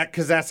 And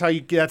because that's how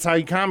you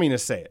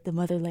communists say it. The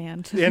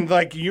motherland. And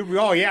like you're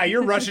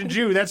Russian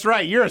Jew. That's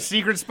right. You're a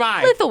secret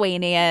spy.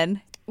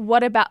 Lithuanian.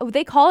 What about,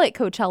 they call it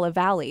Coachella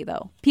Valley,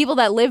 though. People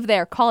that live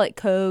there call it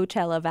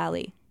Coachella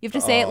Valley. You have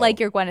to say it like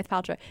you're Gwyneth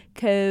Paltrow. I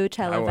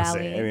Coachella won't Valley.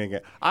 say anything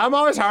again. I'm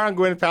always hard on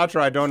Gwyneth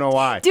Paltrow. I don't know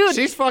why. Dude.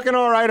 She's fucking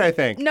all right, I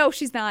think. No,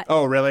 she's not.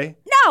 Oh, really?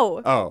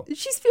 No. Oh.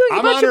 She's spewing a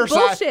I'm bunch on her of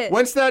bullshit. side.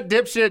 Once that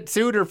dipshit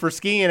sued her for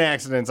skiing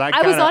accidents, I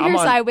was on her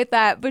side with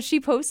that, but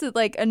she posted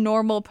like a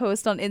normal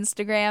post on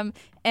Instagram,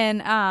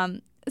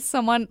 and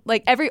someone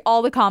like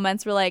all the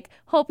comments were like,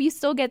 "Hope you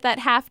still get that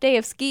half day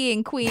of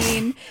skiing,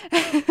 queen."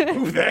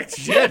 Ooh,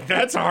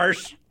 that's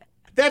harsh.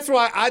 That's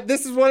why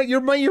this is what you're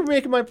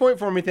making my point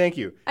for me. Thank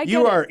you.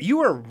 You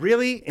are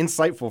really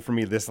insightful for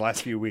me this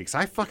last few weeks.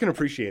 I fucking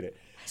appreciate it.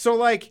 So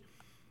like,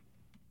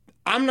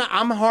 I'm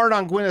hard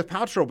on Gwyneth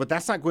Paltrow, but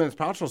that's not Gwyneth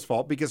Paltrow's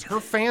fault because her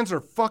fans are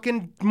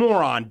fucking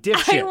moron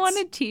dipshits. I want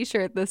a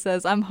T-shirt that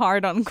says "I'm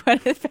hard on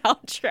Gwyneth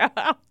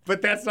Paltrow."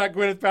 But that's not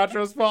Gwyneth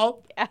Paltrow's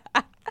fault. Yeah.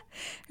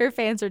 Her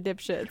fans are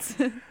dipshits.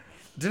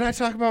 Did I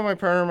talk about my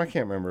perm? I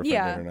can't remember if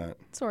I did or not.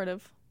 Sort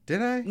of.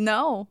 Did I?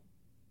 No.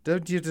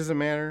 Does it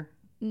matter?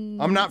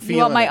 I'm not feeling.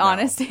 You want my it now.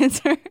 honest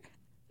answer?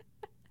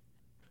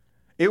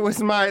 It was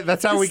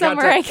that's how The we got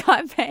summer I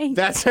got bangs.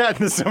 That's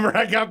the summer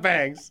I got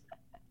bangs.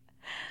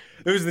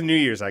 It was the New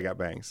Year's I got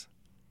bangs.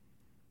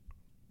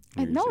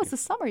 No, it's the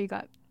summer you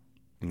got.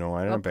 No,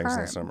 I didn't have bangs in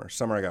the perm. summer.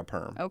 Summer I got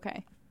perm.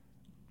 Okay.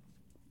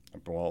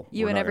 Well,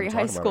 You we're and not every gonna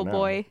high talk about school it now.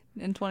 boy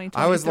in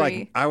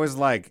 2023. I was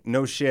like,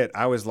 no shit.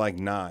 I was like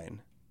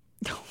 9,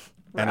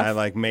 and I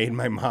like made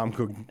my mom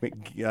go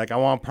like, I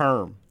want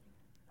perm.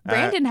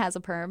 Brandon has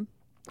a perm.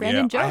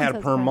 Brandon Jones I had a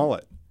has perm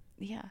mullet.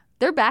 Yeah.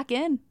 They're back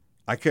in.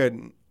 I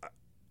could,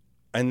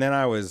 and then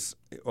I was.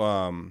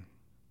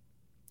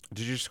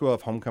 Did your school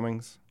have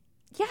homecomings?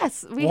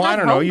 Yes. We Well, I had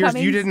don't know. You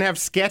homecomings. didn't have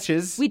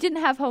sketches, We didn't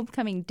have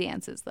homecoming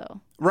dances,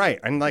 though. right?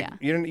 And like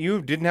Yeah.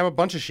 you didn't have a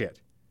bunch of shit.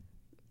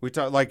 We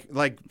talk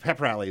like pep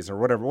rallies or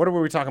whatever. What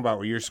were we talking about?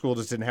 Where your school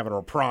just didn't have it,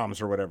 or proms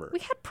or whatever, We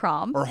had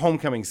prom. or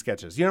homecoming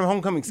sketches. You know,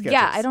 homecoming sketches.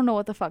 Yeah, I don't know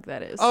what the fuck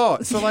that is. Oh,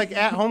 so like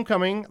at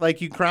homecoming, like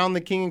you crown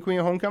the king and queen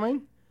of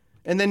homecoming,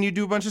 and then you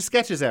do a bunch of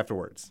sketches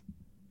afterwards.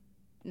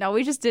 No,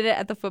 we just did it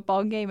at the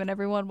football game and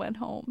everyone went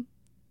home.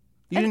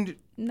 You didn't.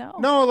 No.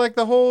 No, like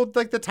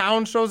the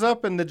town shows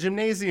up in the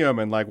gymnasium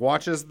and like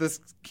watches this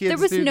kid. There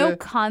was no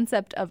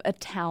concept of a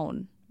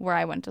town where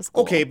I went to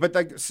school. Okay, but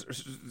like.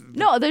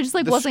 No, there just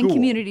like the wasn't school.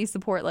 community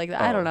support like that.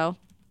 I Oh. don't know.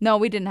 No,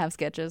 we didn't have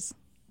sketches.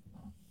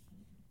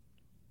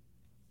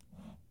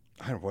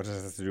 What does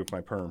that have to do with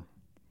my perm?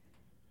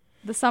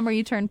 The summer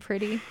you turned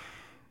pretty.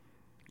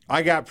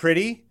 I got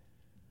pretty.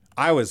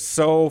 I was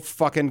so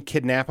fucking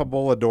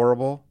kidnappable,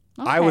 adorable.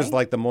 I was Okay.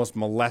 like the most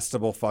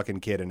molestable fucking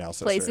kid in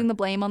Alcester. Placing the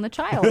blame on the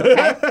child.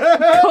 Okay.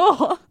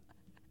 Cool.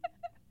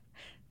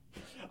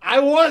 I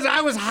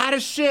was hot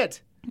as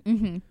shit.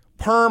 Mm-hmm.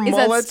 Perm Is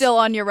mullets. that still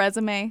on your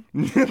resume?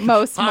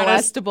 Most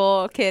Hottest-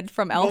 molestable kid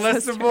from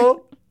Alcester.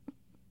 molestable?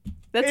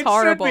 That's It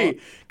horrible. should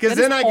be. Because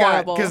That then is I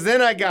horrible.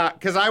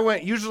 because I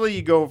went, usually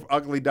you go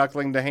ugly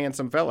duckling to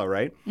handsome fella,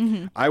 right?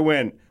 Mm-hmm. I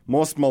went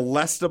most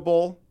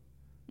molestable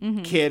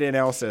kid in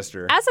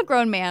Alcester. As a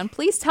grown man,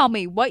 please tell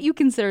me what you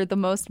consider the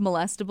most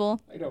molestable.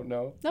 I don't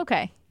know.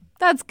 Okay,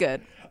 that's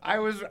good.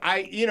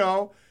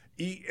 The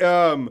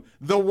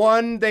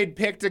one they'd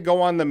pick to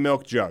go on the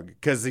milk jug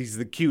because he's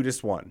the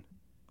cutest one.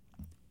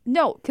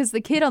 No, because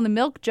the kid on the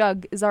milk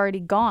jug is already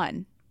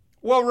gone.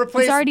 Well,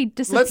 replace. He's already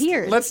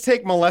disappeared. Let's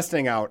take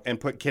molesting out and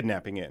put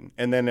kidnapping in,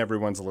 and then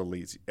everyone's a little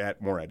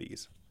more at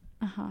ease.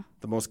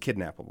 The most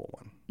kidnappable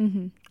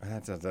one.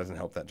 That doesn't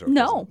help that joke.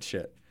 No. does it?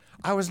 Shit.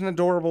 I was an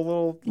adorable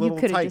little You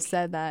could have tyke. just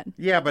said that.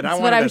 Yeah, but That's I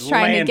wanted what I was to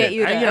trying to land get it.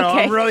 you to.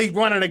 I Okay. really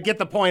wanted to get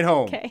the point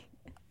home. Okay.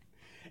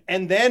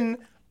 And then,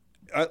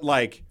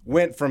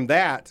 went from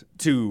that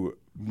to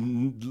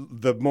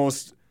the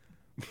most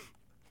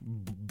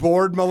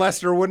bored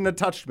molester wouldn't have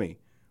touched me.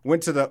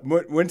 Went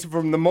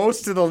from the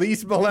most to the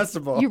least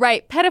molestable. You're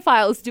right.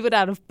 Pedophiles do it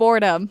out of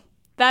boredom.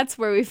 That's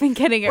where we've been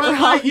getting it But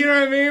wrong. you know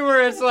what I mean?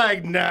 Where it's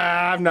like, nah,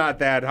 I'm not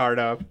that hard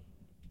up.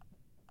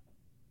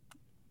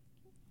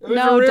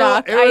 No,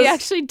 Doc. I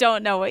actually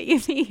don't know what you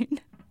mean.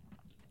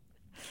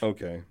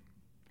 Okay.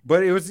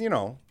 But it was, it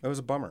was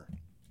a bummer.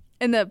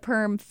 And the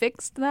perm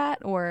fixed that,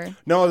 or?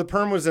 No, the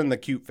perm was in the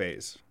cute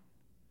phase.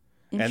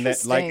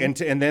 Interesting.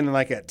 And then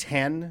at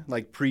 10,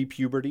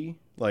 pre-puberty,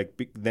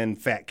 then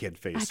fat kid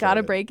phase. I gotta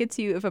started. break it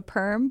to you. If a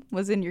perm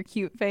was in your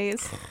cute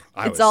phase,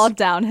 I it's was all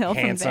downhill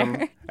handsome. from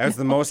there. I was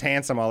the most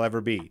handsome I'll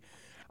ever be.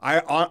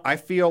 I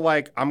feel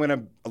like I'm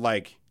gonna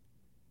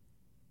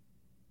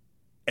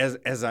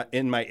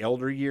in my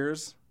elder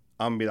years,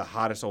 I'm gonna be the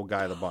hottest old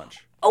guy of the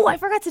bunch. Oh, I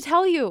forgot to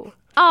tell you.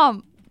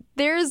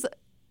 There's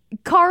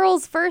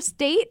Carl's first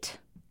date.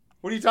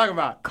 What are you talking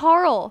about?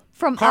 Carl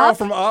from Carl Up.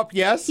 from Up,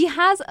 yes. He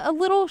has a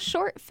little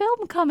short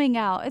film coming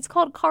out. It's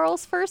called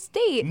Carl's First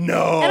Date.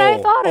 No. And I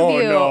thought of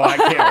you. Oh, no, I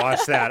can't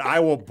watch that.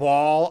 I will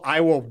bawl.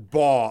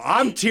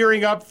 I'm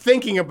tearing up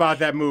thinking about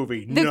that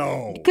movie.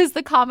 No. Because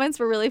the comments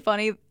were really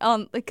funny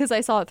because I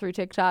saw it through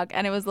TikTok,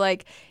 and it was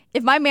like,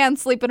 if my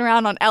man's sleeping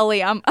around on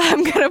Ellie, I'm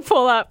going to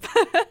pull up.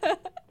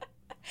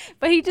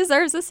 But he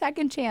deserves a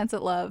second chance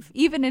at love,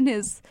 even in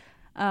his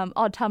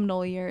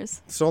autumnal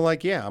years. So, I'm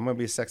going to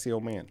be a sexy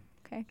old man.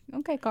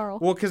 Okay, Carl.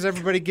 Well, because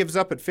everybody gives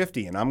up at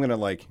 50, and I'm going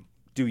to,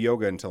 do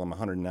yoga until I'm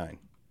 109.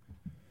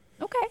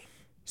 Okay.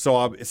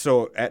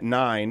 So at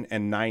 9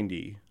 and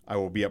 90, I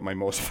will be at my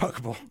most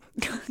fuckable.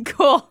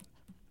 Cool.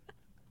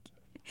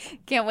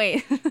 Can't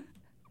wait.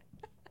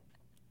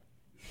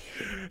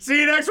 See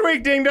you next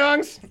week,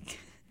 ding-dongs.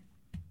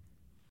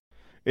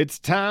 It's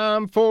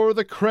time for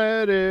the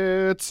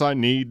credits. I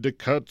need to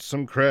cut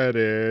some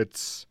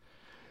credits.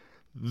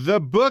 The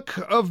Book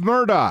of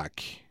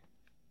Murdoch.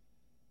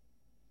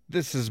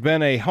 This has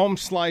been a Home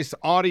Slice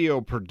audio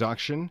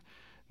production.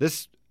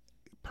 This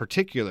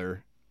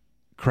particular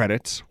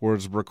credits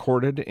was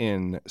recorded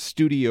in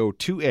Studio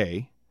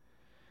 2A.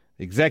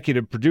 The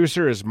executive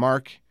producer is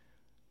Mark.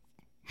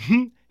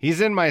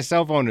 He's in my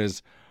cell phone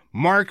as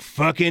Mark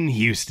fucking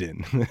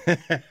Houston.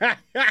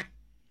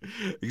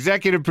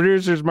 Executive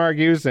producers Mark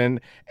Houston.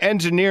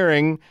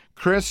 Engineering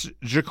Chris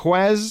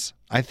Jaquez.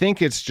 I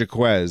think it's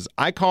Jaquez.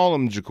 I call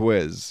him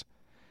Jaquez.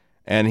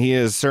 And he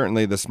is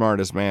certainly the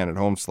smartest man at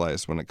Home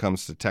Slice when it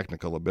comes to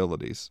technical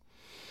abilities.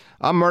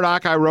 I'm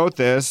Murdoch. I wrote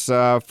this.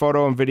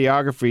 Photo and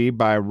videography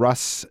by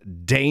Russ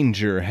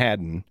Danger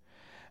Haddon.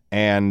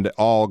 And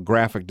all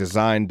graphic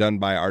design done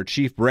by our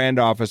chief brand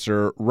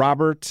officer,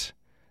 Robert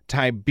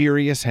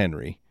Tiberius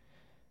Henry.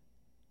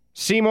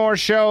 See more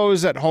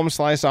shows at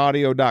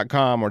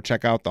homesliceaudio.com or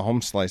check out the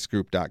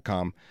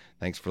homeslicegroup.com.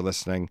 Thanks for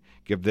listening.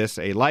 Give this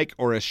a like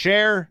or a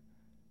share,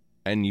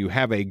 and you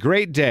have a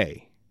great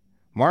day.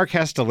 Mark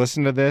has to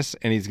listen to this,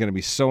 and he's going to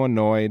be so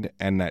annoyed,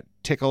 and that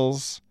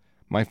tickles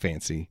my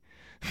fancy.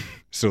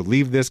 So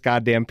leave this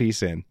goddamn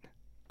piece in.